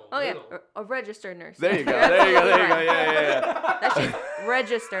 boosted it up a Oh yeah, little. a registered nurse. There you go. You're There you go. absolutely There you go. right. Yeah. That shit's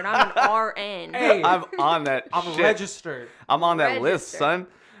registered. I'm an RN. Hey, I'm on that. I'm shit. registered. I'm on that list, Registered.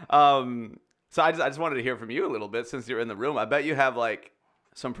 son. So I just wanted to hear from you a little bit since you're in the room. I bet you have like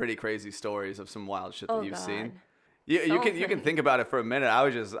some pretty crazy stories of some wild shit that Oh, you've God. seen. You So can many. think about it for a minute. I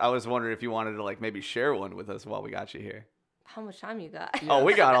was wondering if you wanted to like maybe share one with us while we got you here. How much time you got? Oh,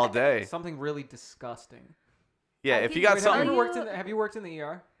 we got all day. Something really disgusting. Yeah, I if you can got Wait, something, have you worked in the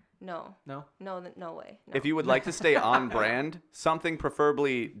ER? No. No. No way. No. if you would like to stay on brand, something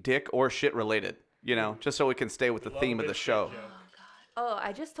preferably dick or shit related, just so we can stay with the theme of the show. Oh,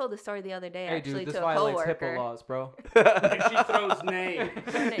 I just told the story the other day Hey, actually dude, this to a violates coworker. HIPAA laws, bro. Like she throws names.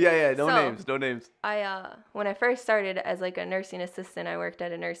 Yeah, no So, names, no names. When I first started as like a nursing assistant, I worked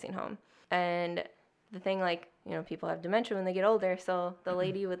at a nursing home. And the thing like, people have dementia when they get older, so the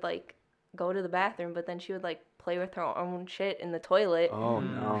lady would like go to the bathroom, but then she would like play with her own shit in the toilet. Oh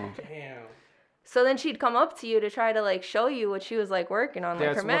no. Damn. So then she'd come up to you to try to like show you what she was like working on,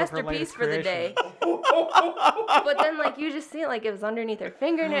 like That's her one of her masterpiece latest for the day. creations. But then like you just see it like it was underneath her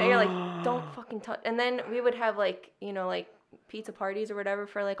fingernail. You're like, don't fucking touch. And then we would have like like pizza parties or whatever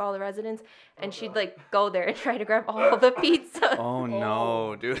for like all the residents, and she'd like go there and try to grab all the pizza. Oh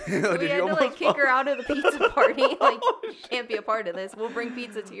no, dude. So we had to like kick her out of the pizza party. Like, you can't be a part of this. We'll bring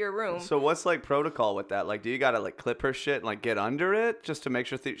pizza to your room. So what's like protocol with that? Like, do you gotta like clip her shit and like get under it just to make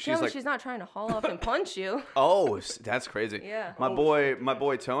sure Yeah, she's but like? she's not trying to haul off and punch you. Oh, that's crazy. Yeah. My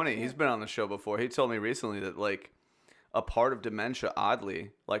boy Tony, he's been on the show before. He told me recently that like a part of dementia,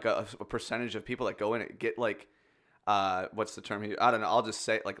 oddly, like a percentage of people that go in it get like what's the term here? I don't know. I'll just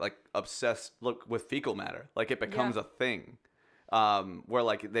say like obsessed look with fecal matter. Like it becomes a thing. Where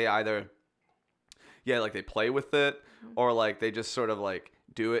like they either like they play with it or like they just sort of like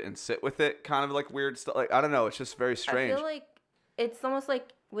do it and sit with it, kind of like weird stuff. Like I don't know, it's just very strange. I feel like it's almost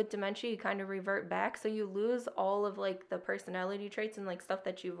like with dementia, you kind of revert back, so you lose all of like the personality traits and like stuff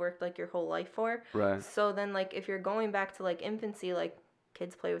that you've worked like your whole life for. Right. So then like if you're going back to like infancy, like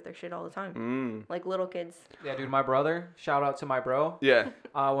kids play with their shit all the time, like little kids. Yeah, dude, my brother, shout out to my bro. Yeah.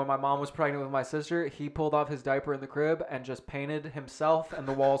 When my mom was pregnant with my sister, he pulled off his diaper in the crib and just painted himself and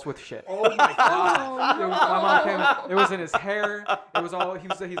the walls with shit. Oh my god. My mom came, it was in his hair. It was all,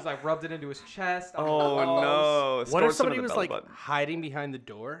 he's like rubbed it into his chest. on his Oh walls. no. What Stored if some of somebody the was belly like button. hiding behind the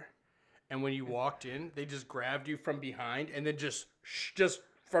door, and when you walked in, they just grabbed you from behind and then just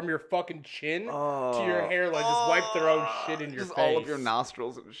from your fucking chin to your hairline, just wipe their own shit in your Just face. all of your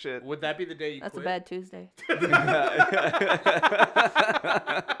nostrils and shit. Would that be the day you That's quit? a bad Tuesday.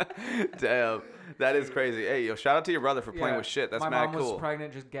 Damn, that is crazy. Hey, yo, shout out to your brother for playing Yeah, with shit. That's my mad mom cool. was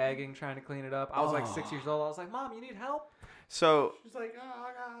pregnant, just gagging, trying to clean it up. I was like 6 years old. I was like, Mom, you need help? So, She's like, oh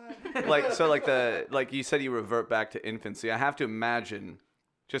god. like you said, you revert back to infancy. I have to imagine,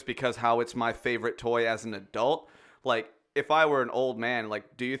 just because how it's my favorite toy as an adult. Like, if I were an old man,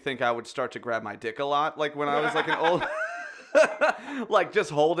 like, do you think I would start to grab my dick a lot? Like when I was like an old, like just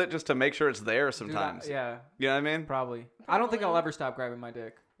hold it just to make sure it's there sometimes. Dude, yeah, You know what I mean? probably. I don't think I'll ever stop grabbing my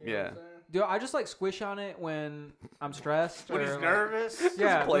dick. Yeah. Dude, I just like squish on it when I'm stressed. When or, he's like- nervous.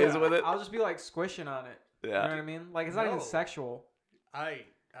 Yeah, plays dude, with it. I'll just be like squishing on it. Yeah. You know what I mean? Like it's not even No. sexual.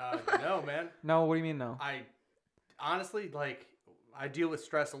 No, man. No, what do you mean no? I honestly I deal with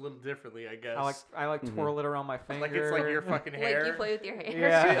stress a little differently, I guess. I like twirl it around my finger. like it's like your fucking hair. Like you play with your hair.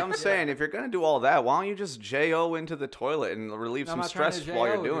 Yeah. See, I'm saying if you're gonna do all that, why don't you just JO into the toilet and relieve No, I'm some not trying stress to while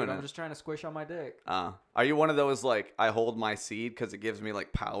you're JO, doing dude. it? I'm just trying to squish on my dick. Are you one of those like I hold my seed because it gives me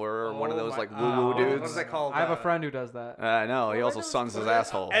like power, or one of Oh those my- like woo woo What dudes? is that called? I have a friend who does that. I know. He What also are those suns his toys?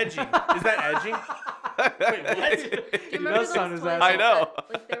 asshole. Edging. Is that edging? Wait, what? Do you remember does those sound his toys ass that- I know.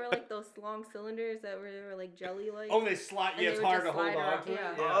 Like they were like those long cylinders that were like jelly-like. Oh, they slide. And Yeah, they it's would hard to just hold slide on around, to it.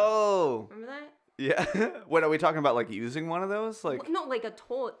 yeah. Oh, Remember that? yeah. What are we talking about? Like using one of those? Like, No, like a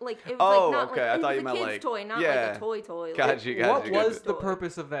toy. Like it was Oh, like not okay, I like it thought was you a meant, kid's like- toy, not yeah. like a toy. Got Like, you, got What you. was the Toy.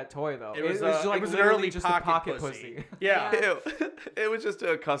 purpose of that toy though? It was, like it was an literally early just pocket, a pocket pussy. pussy. Yeah. Ew. It was just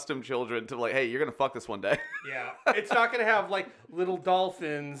to accustom children to like, hey, you're gonna fuck this one day. Yeah. It's not gonna have like little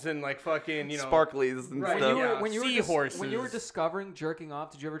dolphins and like fucking Sparklies and Right. stuff. Yeah. When you were Seahorses. discovering jerking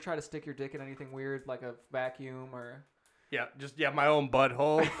off, did you ever try to stick your dick in anything weird like a vacuum or? Yeah, just my own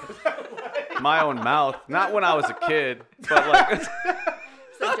butthole. my own mouth. Not when I was a kid, but like.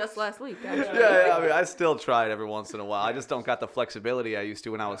 So just last week, actually. Yeah, I mean, I still try it every once in a while. I just don't got the flexibility I used to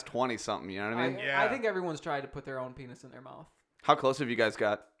when I was 20 something. You know what I mean? Yeah. I think everyone's tried to put their own penis in their mouth. How close have you guys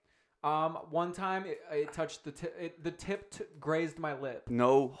got? One time it touched the tip. The tip grazed my lip.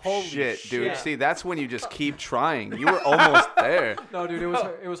 No Holy shit, dude. shit. See, that's when you just keep trying. You were almost there. No, dude,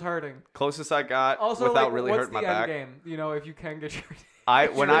 it was hurting. Closest I got Also, without like, really what's hurting my the end back. game? You know, if you can get your.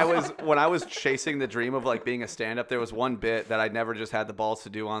 When I was chasing the dream of like being a stand-up, there was one bit that I never just had the balls to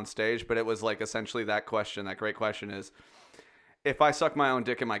do on stage, but it was like essentially that question. That great question is, if I suck my own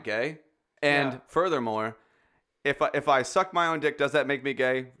dick, am I gay? And Yeah. furthermore, if I suck my own dick, does that make me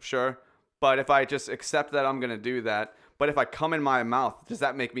gay? Sure. But if I just accept that I'm gonna do that, but if I come in my mouth, does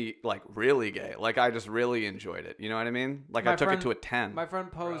that make me like really gay? Like I just really enjoyed it. You know what I mean? Like I took it to a 10. My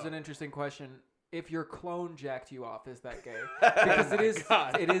friend posed an interesting question. If your clone jacked you off, is that gay? Because it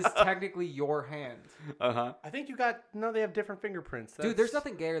is technically your hand. Uh-huh. I think they have different fingerprints. Dude, there's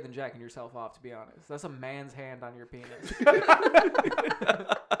nothing gayer than jacking yourself off, to be honest. That's a man's hand on your penis.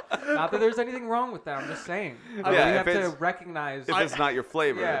 Not that there's anything wrong with that. I'm just saying. Yeah, you if have to it's- recognize. If it's not your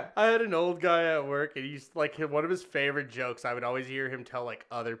flavor. Yeah. I had an old guy at work, and he's like one of his favorite jokes. I would always hear him tell like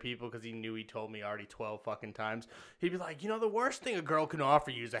other people because he knew he told me already 12 fucking times. He'd be like, the worst thing a girl can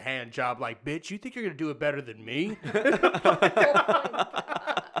offer you is a hand job. Like, bitch, you think you're gonna do it better than me?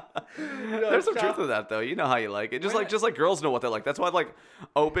 There's some truth to that, though. You know how you like it. Just like girls know what they like. That's why like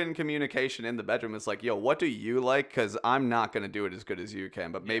open communication in the bedroom is like, yo, what do you like? Because I'm not gonna do it as good as you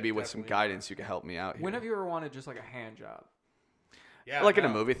can, but maybe with some definitely guidance, you can help me out here. When have you ever wanted just like a hand job? Yeah, Like in a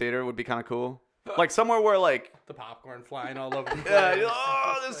no. movie theater would be kind of cool. Like somewhere where like, The popcorn flying all over the place.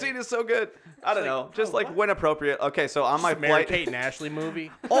 oh, this scene is so good. I don't know, just like when appropriate. Okay, so on my Mary flight. Kate and Ashley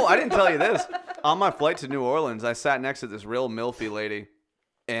movie. Oh, I didn't tell you this. On my flight to New Orleans, I sat next to this real milfy lady,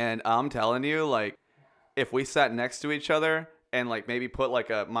 and I'm telling you, like, if we sat next to each other and like maybe put like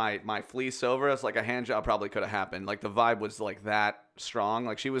my fleece over us, like a hand job probably could have happened. Like the vibe was like that strong.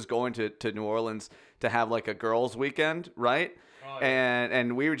 Like she was going to New Orleans to have like a girls' weekend, right? Oh,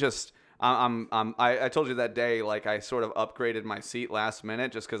 And we were just. I told you that day, like I sort of upgraded my seat last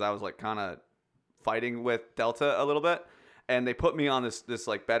minute just because I was like kind of fighting with Delta a little bit, and they put me on this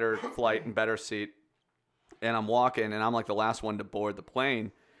like better flight and better seat, and I'm walking and I'm like the last one to board the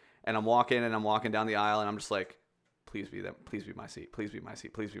plane, and I'm walking down the aisle and I'm just like, please be them, please be my seat, please be my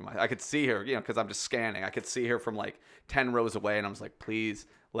seat, please be my. I could see her, because I'm just scanning. I could see her from like 10 rows away, and I was like, please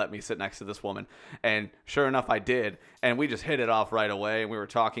let me sit next to this woman. And sure enough, I did. And we just hit it off right away. And we were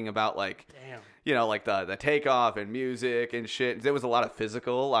talking about like, like the takeoff and music and shit. There was a lot of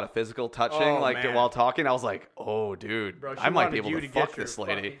physical touching, Oh, like man. while talking. I was like, oh, dude, Bro, she I might be wanted able you to get fuck your this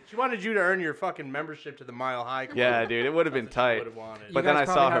lady. She wanted you to earn your fucking membership to the Mile High Club. Yeah, dude, it would have been That's what she tight. would've wanted. But You then guys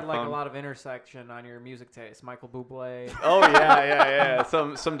I probably saw her had like phone. a lot of intersection on your music taste. Michael Bublé, Oh yeah.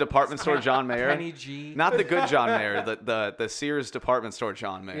 Some department store John Mayer. Kenny G. Not the good John Mayer, the Sears department store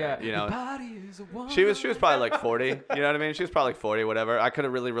John Mayer. Yeah. You know. Your body is a woman. She was probably like 40. You know what I mean? She was probably like 40, whatever. I could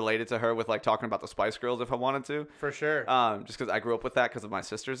have really related to her with like talking about the Spice Girls if I wanted to. For sure. Just because I grew up with that because of my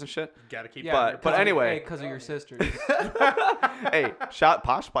sisters and shit. Gotta keep Yeah, that in your but pocket. anyway. because of your sisters. Hey,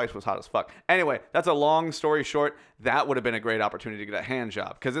 Posh Spice was hot as fuck. Anyway, that's a long story short. That would have been a great opportunity to get a hand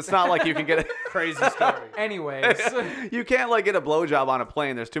job because it's not like you can get Crazy story. Anyways, you can't like get a blowjob on a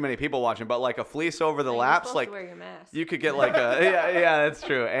plane. There's too many people watching. But like a fleece over the You're laps, supposed like to wear your mask. you could get like a yeah, that's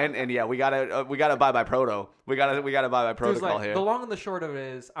true. And yeah, we gotta abide by proto. We gotta abide by Dude's protocol like, here. the long and the short of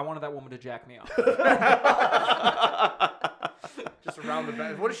it is, I wanted that woman to jack me off. Just around the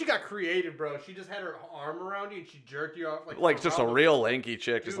back. What if she got creative, bro? She just had her arm around you and she jerked you off like just a around the- real lanky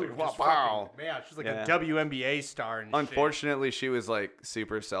chick, just Dude, like just wow. fucking- Man, she's like Yeah. a WNBA star. And shit. Unfortunately, she was like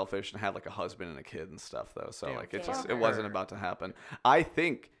super selfish and had like a husband and a kid and stuff though. So Damn, like it fuck just it wasn't her. about to happen. I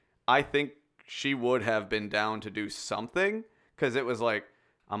think she would have been down to do something because it was like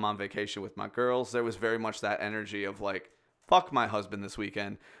I'm on vacation with my girls. There was very much that energy of like fuck my husband this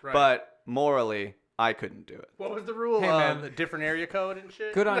weekend, Right. but morally I couldn't do it. What was the rule? Hey, man. The different area code and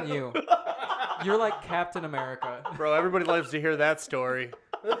shit? Good on you. You're like Captain America. Bro, everybody loves to hear that story.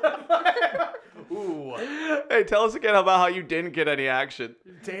 Ooh. Hey, tell us again about how you didn't get any action.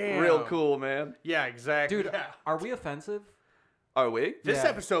 Damn. Real cool, man. Yeah, exactly. Dude, Yeah. are we offensive? Are we? This Yeah.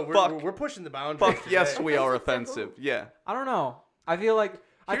 episode, Fuck. we're pushing the boundaries. Fuck yes, today. we are offensive. Yeah. I don't know. I feel like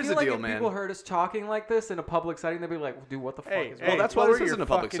Here's the deal, if man. people heard us talking like this in a public setting, they'd be like, dude, what the fuck Hey, is hey, wrong? that's why lower this your isn't a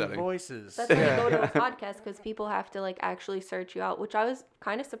public fucking setting. voices. That's why you go to a podcast because people have to like actually search you out, which I was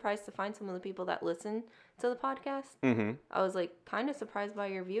kind of surprised to find some of the people that listen to the podcast. Mm-hmm. I was like kind of surprised by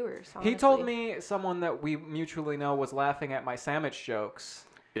your viewers. He told honestly. me someone that we mutually know was laughing at my sandwich jokes.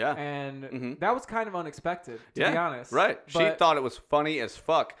 Yeah. And that was kind of unexpected, to be honest. Right. She But- thought it was funny as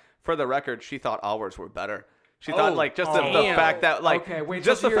fuck. For the record, she thought ours were better. She thought like just the damn. fact that like Okay, wait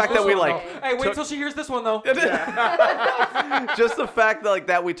just till the she fact hears that we this one, like though. Hey, wait took- till she hears this one though. just the fact that like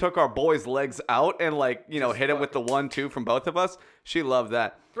that we took our boys' legs out and like hit him with the 1-2 from both of us. She loved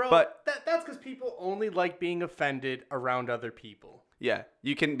that. Bro, But that's because people only like being offended around other people. yeah,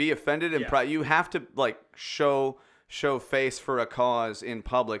 you can be offended and Yeah. you have to like show face for a cause in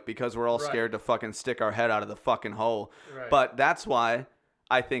public because we're all Right. scared to fucking stick our head out of the fucking hole. Right. But that's why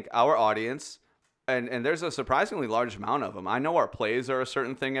I think our audience and there's a surprisingly large amount of them. I know our plays are a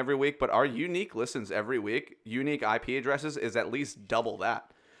certain thing every week, but our unique listens every week, unique IP addresses is at least double that.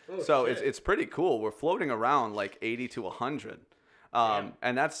 So it's pretty cool. We're floating around like 80 to 100.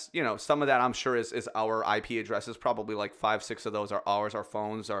 And that's, some of that I'm sure is our IP addresses. Probably like 5-6 of those are ours, our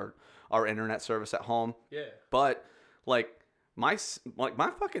phones, our internet service at home. Yeah. But like my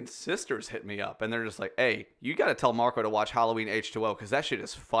fucking sisters hit me up and they're just like, hey, you got to tell Marco to watch Halloween H2O because that shit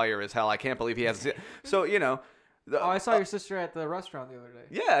is fire as hell. I can't believe he has. So, Oh, I saw your sister at the restaurant the other day.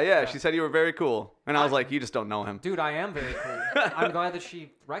 yeah. She said you were very cool. And I was like, you just don't know him. Dude, I am very cool. I'm glad that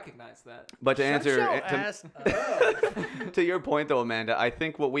she recognized that. But to answer Shut your ass up. to your point, though, Amanda, I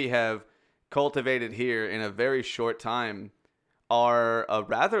think what we have cultivated here in a very short time are a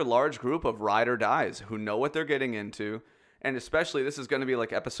rather large group of ride or dies who know what they're getting into. And especially, this is going to be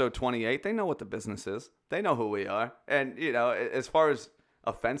like episode 28. They know what the business is. They know who we are. And, as far as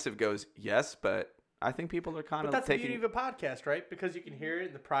offensive goes, yes, but I think people are kind But of that's taking... the beauty of a podcast, right? Because you can hear it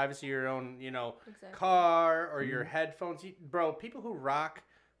in the privacy of your own, Exactly. car or your headphones. Bro, people who rock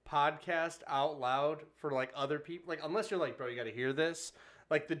podcast out loud for like other people, like unless you're like, bro, you got to hear this.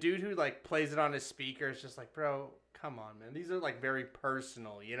 Like the dude who like plays it on his speaker is just like, bro, come on, man. These are like very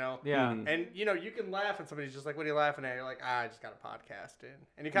personal, Yeah. And you can laugh and somebody's just like, what are you laughing at? You're like, I just got a podcast in,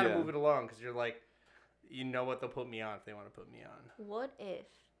 and you kind of Yeah. move it along because you're like, you know what, they'll put me on if they want to put me on. What if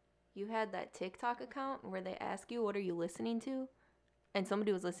you had that TikTok account where they ask you, what are you listening to? And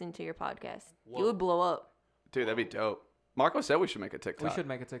somebody was listening to your podcast. You would blow up. Dude, that'd be dope. Marco said we should make a TikTok. We should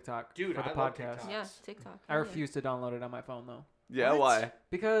make a TikTok Dude, for the I love podcast. TikTok. Yeah, TikTok. I refuse to download it on my phone though. Yeah, What? why?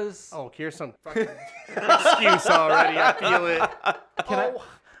 Because Oh, here's some fucking excuse already. I feel it.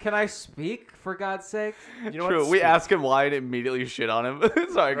 can I speak for God's sake? You know True. what? We ask him why and immediately shit on him.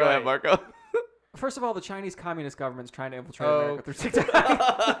 Sorry, go ahead, Right. Marco. First of all, the Chinese Communist government's trying to infiltrate Oh. America through TikTok.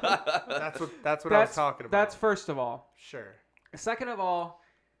 That's what I was talking about. That's first of all. Sure. Second of all,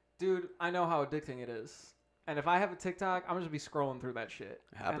 dude, I know how addicting it is. And if I have a TikTok, I'm just be scrolling through that shit.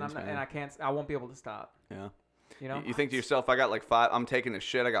 Happens, man. And I won't be able to stop. Yeah. You know? You think to yourself, I got like 5. I'm taking a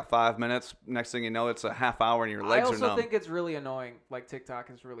shit. I got 5 minutes. Next thing you know, it's a half hour and your legs I are numb. also think it's really annoying. Like TikTok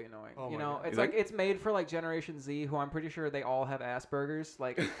is really annoying. Oh you my know, God. it's You like think? it's made for like Generation Z, who I'm pretty sure they all have Asperger's.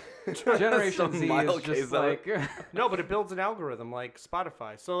 Like Generation Some Z mild is case just of like it. No, but it builds an algorithm like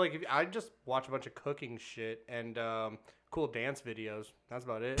Spotify. So like, if I just watch a bunch of cooking shit and cool dance videos. That's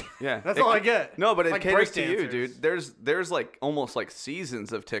about it. Yeah. That's It- all I get. No, but it Like caters break to you, dancers. dude. There's like almost like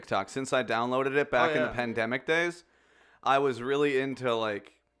seasons of TikTok since I downloaded it back in the yeah. pandemic days. I was really into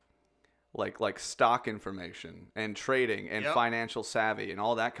like stock information and trading and Yep. financial savvy and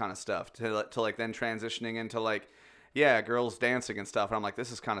all that kind of stuff to like then transitioning into like girls dancing and stuff, and I'm like,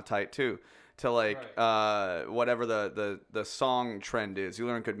 this is kind of tight too, to like whatever the song trend is. You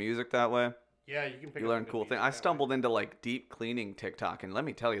learn good music that way. Yeah, you can pick You up learn good cool music things. that I way. stumbled into like deep cleaning TikTok, and let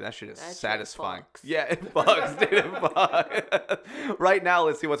me tell you, that shit is That shit satisfying. fucks. Yeah, it fucks, dude. It fucks. Right now,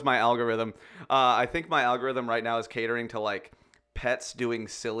 let's see what's my algorithm. I think my algorithm right now is catering to like pets doing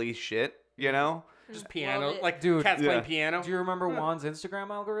silly shit. You know? Just piano, it. like Dude, cats yeah. playing piano. Do you remember Juan's Instagram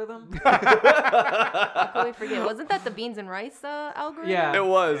algorithm? I totally forget. Wasn't that the beans and rice algorithm? Yeah. It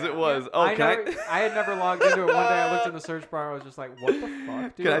was. It was. Oh, I, can never, I had never logged into it. One day I looked in the search bar. I was just like, what the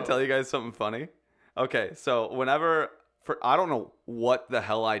fuck, dude? Can I tell you guys something funny? Okay, so whenever I don't know what the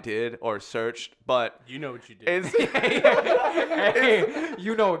hell I did or searched, but You know what you did. it's Hey,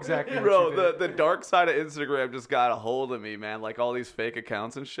 you know exactly what bro, you did. the dark side of Instagram just got a hold of me, man. Like all these fake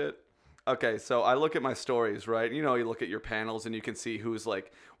accounts and shit. Okay, so I look at my stories, right? You know, you look at your panels and you can see who's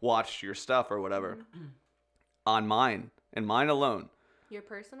like watched your stuff or whatever. On mine and mine alone. Your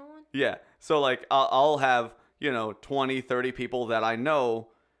personal one? Yeah. So like I'll have, 20, 30 people that I know,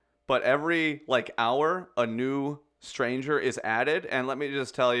 but every like hour a new stranger is added, and let me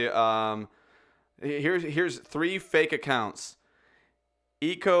just tell you, here's 3 fake accounts.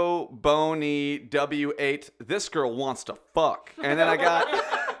 Eco Boney W8. This girl wants to fuck. And then I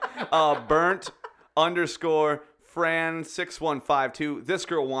got burnt _ Fran 6152. This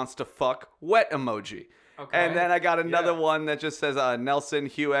girl wants to fuck. Wet emoji. Okay. And then I got another Yeah. one that just says Nelson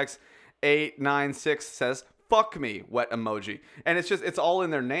Hugh 896 says fuck me wet emoji, and it's all in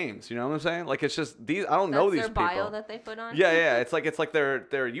their names. You know what I'm saying? Like it's just these. I don't know That's these their people. bio that they put on. Yeah. It's like their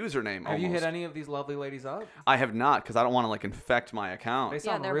username. Have you hit almost. any of these lovely ladies up? I have not, because I don't want to like infect my account. They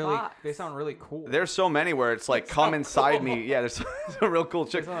sound they're really. bots. They sound really cool. There's so many where it's like come inside me. Yeah, there's a real cool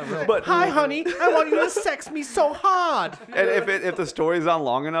chick. sound real But Hi, honey. I want you to sex me so hard. and if the story's on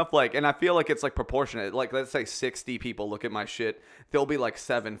long enough, like, and I feel like it's like proportionate. Like, let's say 60 people look at my shit, there'll be like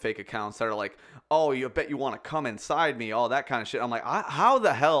 7 fake accounts that are like, oh, you bet you want to come inside me, all that kind of shit. I'm like, how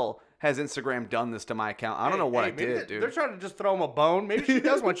the hell has Instagram done this to my account? I don't know what I maybe did, dude. They're trying to just throw him a bone. Maybe she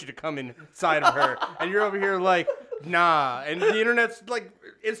does want you to come inside of her, and you're over here like, nah. And the internet's like,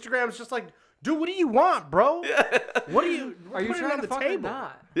 Instagram's just like, dude, what do you want, bro? What are you? Are you put it trying on to the fucking table?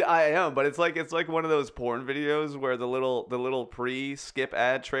 not? Yeah, I am, but it's like one of those porn videos where the little pre-skip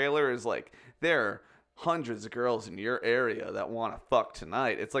ad trailer is like, there are hundreds of girls in your area that want to fuck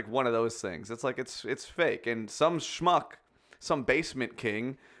tonight. It's like one of those things. It's like it's fake, and some schmuck, some basement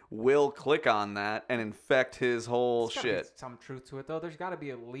king will click on that and infect his whole There's gotta be shit. some truth to it though. There's got to be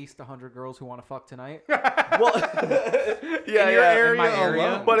at least 100 girls who want to fuck tonight. Well, yeah, In your area in my area.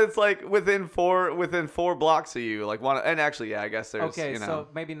 alone. But it's like within four blocks of you, like one. And actually, yeah, I guess there's Okay, you know, so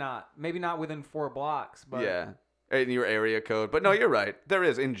maybe not within 4 blocks, but yeah, in your area code. But no, you're right. There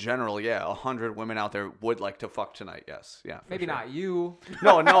is in general, yeah, 100 women out there would like to fuck tonight. Yes, yeah, for maybe sure. not you.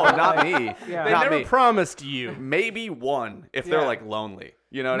 No, not me. Yeah. They not never me. promised you. Maybe one if they're Yeah. like lonely.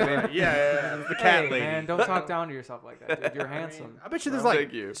 You know what I mean? Yeah. The cat Hey, lady. man, don't talk down to yourself like that, dude. You're handsome. I bet you there's Thank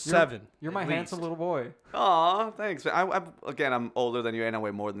like you. 7. You're my at handsome least. little boy. Aw, thanks. I'm older than you and I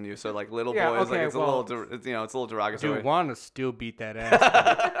weigh more than you. So like little Yeah, boys, like okay, it's well- it's a little derogatory. Dude, want to still beat that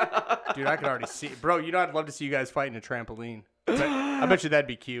ass. Dude, I could already see. Bro, you know I'd love to see you guys fighting a trampoline. I bet you that'd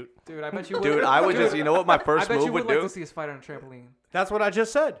be cute. Dude, I bet you would. Dude, I would just, you know what my I first bet move you would would like do? to see us fight on a trampoline. That's what I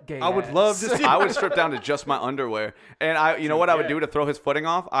just said. Gay I would ass. love to see. I would strip down to just my underwear. And you know what I would yeah. do to throw his footing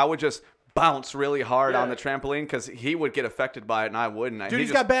off? I would just bounce really hard on Yeah. the trampoline because he would get affected by it and I wouldn't. Dude,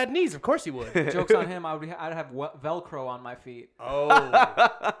 he's got bad knees. Of course he would. Jokes on him. I'd have Velcro on my feet. Oh.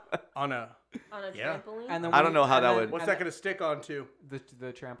 On a. On a Yeah. trampoline. And then I when don't know how and that then- would- What's and that going to stick onto? the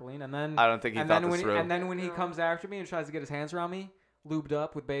trampoline, and then I don't think he and thought then this when through. and then when he comes after me and tries to get his hands around me, lubed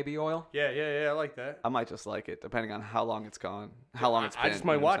up with baby oil. Yeah, I like that. I might just like it, depending on how long it's gone, how long it's been. I just you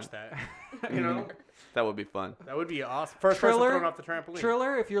might know what I'm watch saying? that. You know, That would be fun. that would be awesome. First person Triller? thrown off the trampoline.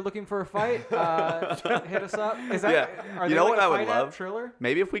 Triller, if you're looking for a fight, hit us up. Is that? Yeah. Are You they know like what a I would fight app, love? Triller?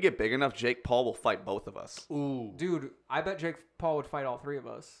 Maybe if we get big enough, Jake Paul will fight both of us. Ooh. Dude, I bet Jake Paul would fight all 3 of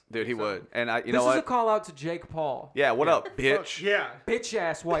us. Dude, he would. And you This know is a what? call out to Jake Paul. Yeah, what up, bitch? Yeah. Bitch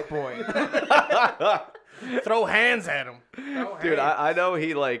ass white boy. Throw hands at him. Dude, I know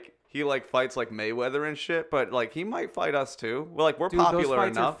he fights like Mayweather and shit, but like he might fight us too. Well, like we're Dude, those popular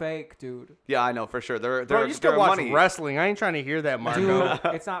fights enough. are fake, dude. Yeah, I know for sure. They're Bro, you still they're watch money. wrestling. I ain't trying to hear that, Marco.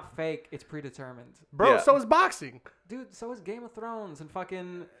 Dude, it's not fake. It's predetermined. Bro, Yeah. so is boxing. Dude, so is Game of Thrones and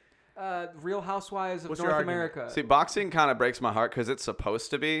fucking Real Housewives of What's your North argument? America. See, boxing kind of breaks my heart because it's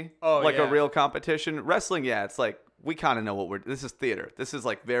supposed to be Oh, like yeah. a real competition. Wrestling, yeah, it's like we kind of know what this is theater. This is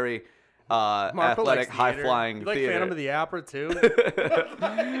like very Marco athletic, likes high theater. flying You like theater. Phantom of the Opera too? But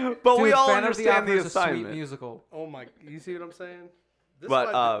Dude, we all Phantom of the understand Opera the is a sweet assignment. musical. Oh my! You see what I'm saying? This, But,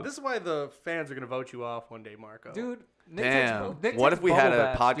 is why, this is why the fans are gonna vote you off one day, Marco. Dude, Nick Damn. Nick What takes if we had bubble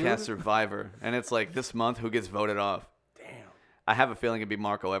a baths, podcast dude. Survivor and it's like this month who gets voted off? Damn. I have a feeling it'd be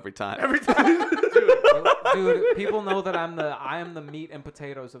Marco every time. Dude, people know that I am the meat and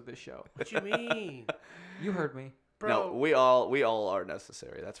potatoes of this show. What you mean, You heard me. bro? No, we all are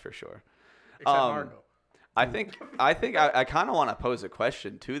necessary. That's for sure. Except um, Marco. I think I kind of want to pose a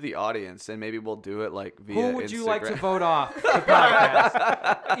question to the audience, and maybe we'll do it like via Who would you like to Instagram. vote off the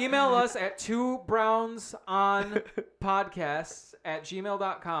podcast? Email us at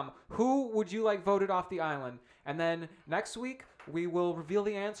 2brownsonpodcasts@gmail.com. Who would you like voted off the island? And then next week, we will reveal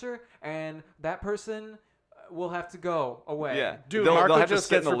the answer, and that person will have to go away. Yeah, Dude, they'll Marco have to just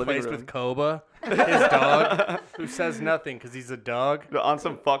sit in gets the living replaced room. with Koba, his dog, who says nothing because he's a dog. On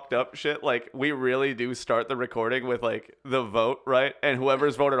some fucked up shit, like we really do start the recording with like the vote, right? And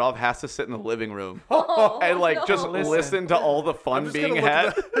whoever's voted off has to sit in the living room and like just Listen. listen to all the fun just being gonna look had.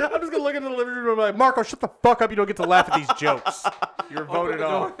 at I'm just gonna look into the living room and be like, Marco, shut the fuck up. You don't get to laugh at these jokes. You're voted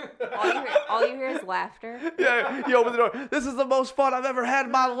off. All you hear is laughter. Yeah, you open the door. This is the most fun I've ever had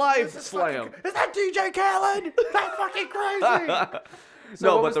in my life. Slam. Is that DJ Khaled? That's fucking crazy.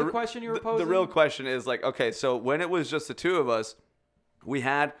 So what but was the question you were the posing? real question is like, okay, so when it was just the two of us, we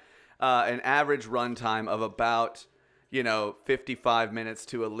had an average runtime of about, 55 minutes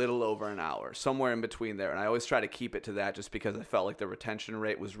to a little over an hour, somewhere in between there. And I always try to keep it to that just because I felt like the retention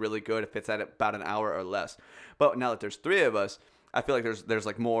rate was really good if it's at about an hour or less. But now that there's 3 of us, I feel like there's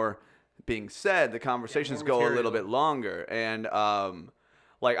like more being said. The conversations go a little bit longer. And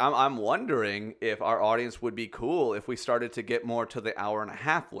like I'm wondering if our audience would be cool if we started to get more to the hour and a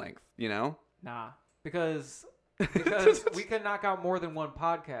half length, Nah, because we can knock out more than one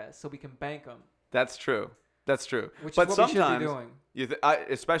podcast, so we can bank them. That's true. That's true. Which but is what sometimes, we should be doing.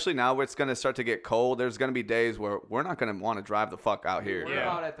 especially now where it's going to start to get cold, there's going to be days where we're not going to want to drive the fuck out here. We're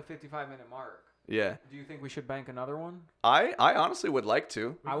about at the 55-minute mark. Yeah. Do you think we should bank another one? I honestly would like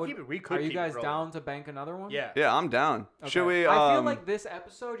to. We could Are you keep guys it rolling. down to bank another one? Yeah. Yeah, I'm down. Okay. Should we? I feel like this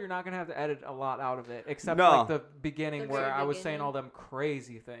episode, you're not gonna have to edit a lot out of it, except No. like the beginning The where very I was saying beginning. all them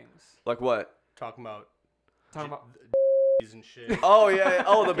crazy things. like what? Talking about Talking about and shit. Oh yeah.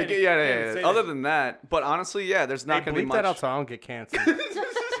 Oh, the Can't beginning. Yeah, even yeah, say yeah. Other that. than that, but honestly, yeah, there's not Hey, going to be bleep much. that out so I don't get canceled.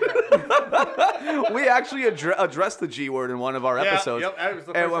 We actually addressed the G word in one of our episodes. Yep, that was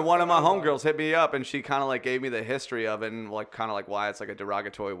the And first when one of my episode I was on. homegirls hit me up and she kind of like gave me the history of it and like kind of like why it's like a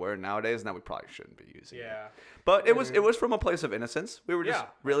derogatory word nowadays and that we probably shouldn't be using it. Yeah. But it was from a place of innocence. We were just Yeah.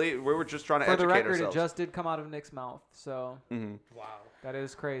 we were just trying to for the educate record, ourselves. it just did come out of Nick's mouth, so Wow. that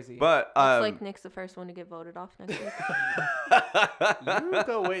is crazy. But Looks like Nick's the first one to get voted off next week. You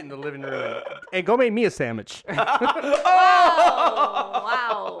go wait in the living room. Hey, go make me a sandwich. Oh,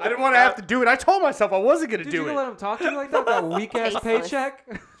 wow. I didn't want to have to do it. I told myself I wasn't going to Did you do it. let him talk to you like that? That weak ass Tasteless. paycheck.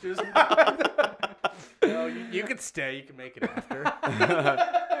 No, you can stay. You can make it after.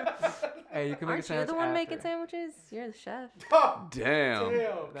 Hey, you can make a Aren't you sandwich the one after. making sandwiches? You're the chef. damn.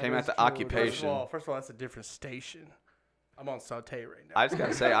 That Came is at the true. occupation. First of all, that's a different station. I'm on saute right now. I just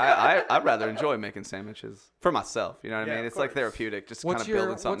gotta say, I'd rather enjoy making sandwiches for myself. You know what I Yeah, mean? of It's like course. therapeutic, just kind of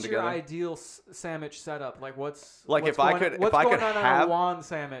building something what's together. your ideal sandwich setup? Like what's Like, what's if I going- could- if what's I going could on have- a Juan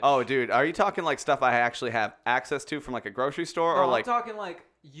sandwich? Oh, dude, are you talking like stuff I actually have access to from like a grocery store, No, or like? I'm talking like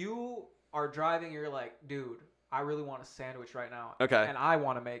you are driving. You're like, dude, I really want a sandwich right now. Okay. And I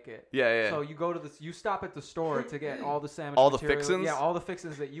want to make it. Yeah. So you go to you stop at the store to get all the sandwich. All the material. fixins? Yeah, all the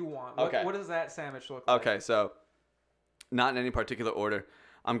fixins that you want. Okay. What does that sandwich look like? Okay, so not in any particular order.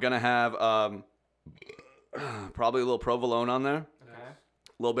 I'm gonna have probably a little provolone on there, Okay.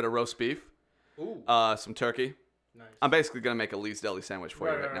 a little bit of roast beef, Ooh. some turkey. Nice. I'm basically gonna make a Lee's Deli sandwich for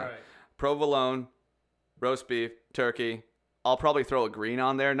you right now. Right. Provolone, roast beef, turkey. I'll probably throw a green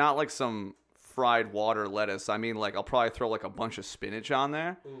on there, not like some fried water lettuce. I mean, like I'll probably throw like a bunch of spinach on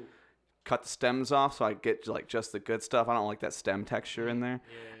there. Ooh. Cut the stems off so I get like just the good stuff. I don't like that stem texture in there.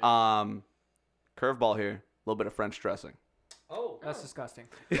 Curveball here, a little bit of French dressing. Oh. That's disgusting.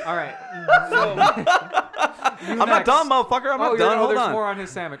 All right. I'm not done, motherfucker. I'm not done. Hold there's on. more on his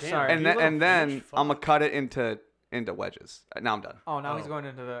sandwich. Damn. Sorry. And You then, little and then bitch, I'm gonna fuck. cut it into wedges. Now I'm done. oh, now he's Oh. going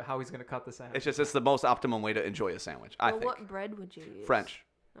into how he's going to cut the sandwich. It's the most optimum way to enjoy a sandwich, I Well, think. what bread would you use? French.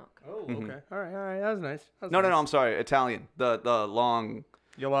 Okay. Oh, okay. All right. That was nice. No, I'm sorry. Italian. The long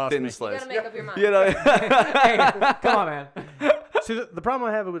You lost thin me. You slice. gotta make up your mind. You know. Hey, come on, man. See, the problem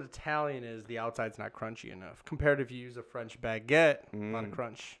I have with Italian is the outside's not crunchy enough. Compared to if you use a French baguette, a lot of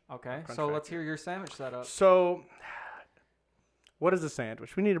crunch. Okay, Crunch so let's factor. hear your sandwich setup. So, what is a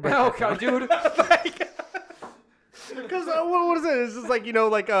sandwich? We need to break Oh, that down. God, dude. Because what is it? It's just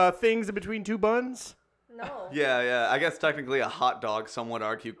like, things in between two buns? No. Yeah. I guess technically a hot dog, some would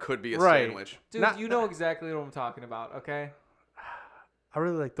argue, could be a Right. sandwich. Dude, Not- you know exactly what I'm talking about, okay? I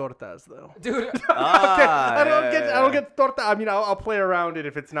really like tortas, though. Dude, Ah, I don't yeah. get torta. I mean, I'll play around it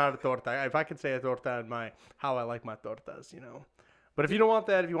if it's not a torta. If I could say a torta in how I like my tortas, But if you don't want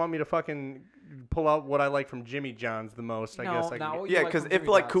that, if you want me to fucking pull out what I like from Jimmy John's the most, I No, guess I not can what get. you Yeah, like because from if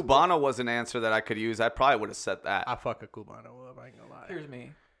Jimmy like John's. Cubano was an answer that I could use, I probably would have said that. I fuck a Cubano up, I ain't gonna lie. here's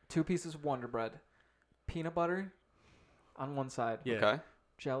me. 2 pieces of Wonder Bread. Peanut butter on one side. Yeah. Okay.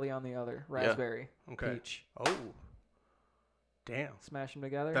 Jelly on the other. Raspberry. Okay. Peach. Oh. Damn. Smash them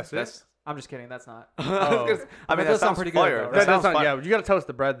together. That's That's. it? I'm just kidding. That's not. I Oh. mean, That that does sound sounds pretty good, fire. though, That right? That sounds does not, fire. yeah, you gotta toast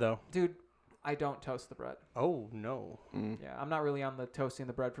the bread, though. Dude, I don't toast the bread. Oh, no. Yeah, I'm not really on the toasting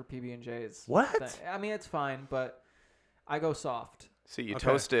the bread for PB&J's. What? thing. I mean, it's fine, but I go soft. See, you Okay.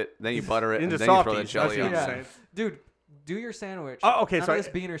 toast it, then you butter it, and Into then you throw the softies, jelly that's on. what Yeah. you're saying. Dude, do your sandwich. Oh, okay, None so of I- this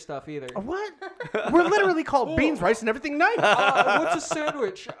beaner stuff either. What? We're literally called beans, rice, and everything nice. What's a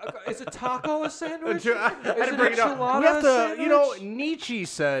sandwich? Is a taco a sandwich? I Is didn't an bring it up. enchilada We have a to, sandwich? Nietzsche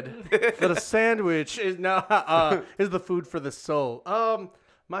said that a sandwich is is the food for the soul.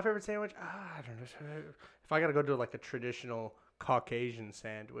 My favorite sandwich, I don't know. If I gotta go to like a traditional Caucasian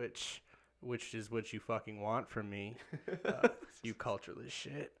sandwich, which is what you fucking want from me, you cultureless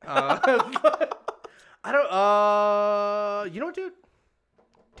shit. I don't. You know what, dude?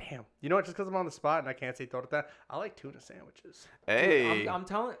 Damn. You know what? Just because I'm on the spot and I can't say torta, I like tuna sandwiches. Hey. I'm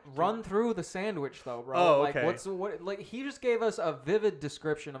telling. Run through the sandwich though, bro. Oh, like, okay. Like he just gave us a vivid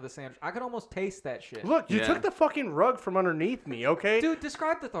description of the sandwich. I could almost taste that shit. Look, you Yeah. took the fucking rug from underneath me, okay? Dude,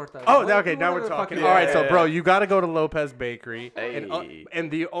 describe the torta. Oh, Like, okay. do Now we're whatever the talking. fuck All you right, want. so Yeah. bro, you got to go to Lopez Bakery, Hey. and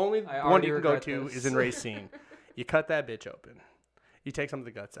the only I one already you can go regret to this. is in Racine. You cut that bitch open. You take some of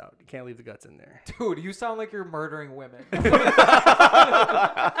the guts out. You can't leave the guts in there. Dude, you sound like you're murdering women.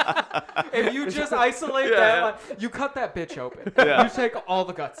 If you just isolate that one, you cut that bitch open. Yeah. You take all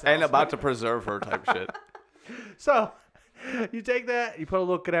the guts out. And about to preserve her type shit. So you take that, you put a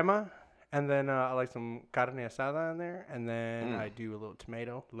little crema, and then I like some carne asada in there, and then I do a little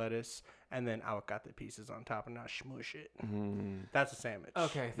tomato, lettuce, and then avocado pieces on top, and I smush it. That's a sandwich.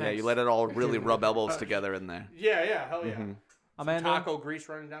 Okay, thanks. Yeah, you let it all really rub elbows together in there. Yeah, hell yeah. Amanda, Taco grease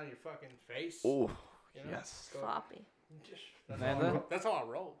running down your fucking face. Ooh, You know? yes. Sloppy. Amanda, That's how I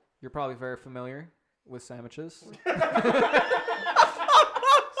roll. you're probably very familiar with sandwiches.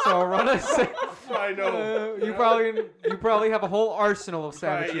 So run us. I know. You probably have a whole arsenal of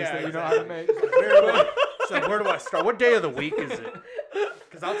sandwiches that you know how to make. Where do I start? What day of the week is it?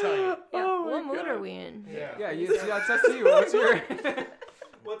 Because I'll tell you. Yeah. What mood are we in? Yeah, it's up to you. What's your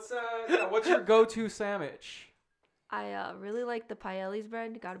what's your go-to sandwich? I really like the paellis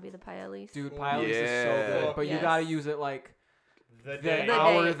bread. Gotta be the paellis. Dude, Piles is so Yeah. good, but you Yes. gotta use it like The the day.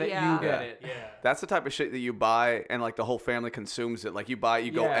 hour day, that yeah. you get it. Yeah. That's the type of shit that you buy and like the whole family consumes it. Like you buy,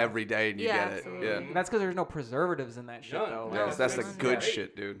 you go Yeah. every day and you Yeah, get absolutely. it. Yeah. That's because there's no preservatives in that shit, None. though. Yes, that's the None. good Right.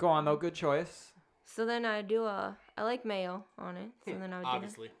 shit, dude. Go on though, good choice. So then I do I like mayo on it. So then I would do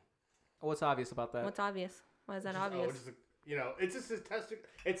Obviously. What's obvious about that. that? What's obvious? Why is that Oh, obvious? it's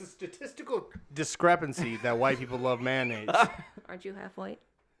a statistical discrepancy that white people love mayonnaise. Aren't you half white?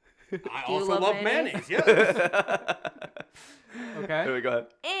 I you also love love mayonnaise? mayonnaise. Yes. Okay. Here we go.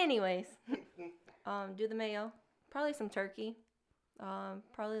 Anyways, do the mayo. Probably some turkey.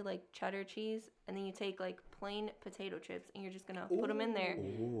 Probably like cheddar cheese, and then you take like plain potato chips, and you're just gonna put them in there,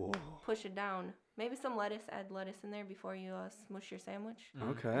 push it down. Maybe some lettuce. Add lettuce in there before you smush your sandwich,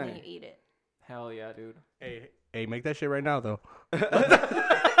 and then you Okay. eat it. Hell yeah, dude. Hey, make that shit right now though.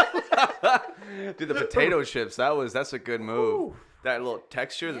 Dude, the potato chips, that's a good move. That little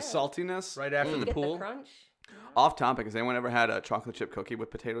texture, the Yeah. saltiness. Right after the Get pool. the crunch. Off topic, has anyone ever had a chocolate chip cookie with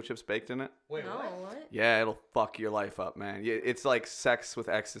potato chips baked in it? Wait, No, what? what? Yeah, it'll fuck your life up, man. It's like sex with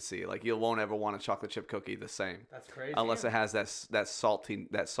ecstasy. Like you won't ever want a chocolate chip cookie the same That's crazy. unless it has that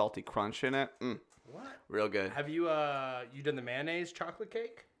salty crunch in it. What? Real good. Have you done the mayonnaise chocolate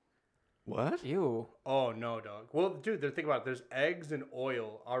cake? What? Ew. Oh no, dog. Well, dude, think about it. There's eggs and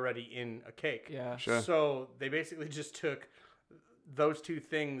oil already in a cake. Yeah. Sure. So they basically just took those two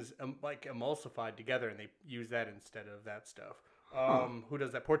things like emulsified together, and they use that instead of that stuff. Who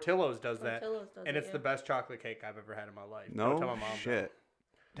does that? Portillo's does that, Portillo's does and it, it's yeah. the best chocolate cake I've ever had in my life. Don't tell No my mom, shit.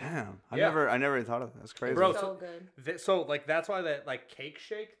 Damn. I Yeah. never even thought of that. That's crazy. Bro, So good. So like that's why that like cake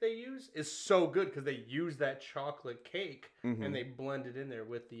shake they use is so good because they use that chocolate cake and they blend it in there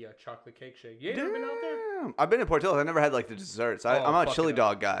with the chocolate cake shake. You ain't ever been out there? Damn. I've been to Portillo's. I never had like the desserts. I'm a fuck chili it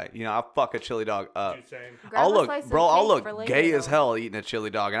dog guy. You know, I fuck a chili dog up. Dude, same. Grab I'll a look, slice of bro. I'll cake for look later, gay as though. hell eating a chili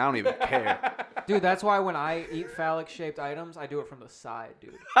dog, and I don't even care. Dude, that's why when I eat phallic-shaped items, I do it from the side,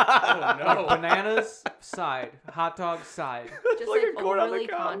 dude. Oh no. Bananas, side. Hot dog, side. Just Like like a gourd on the overly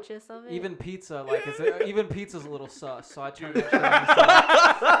cob. conscious of it. Even pizza, like even pizza's a little sus, so I turn that shit on the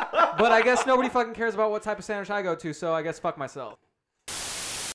side. But I guess nobody fucking cares about what type of sandwich I go to, so I guess fuck myself.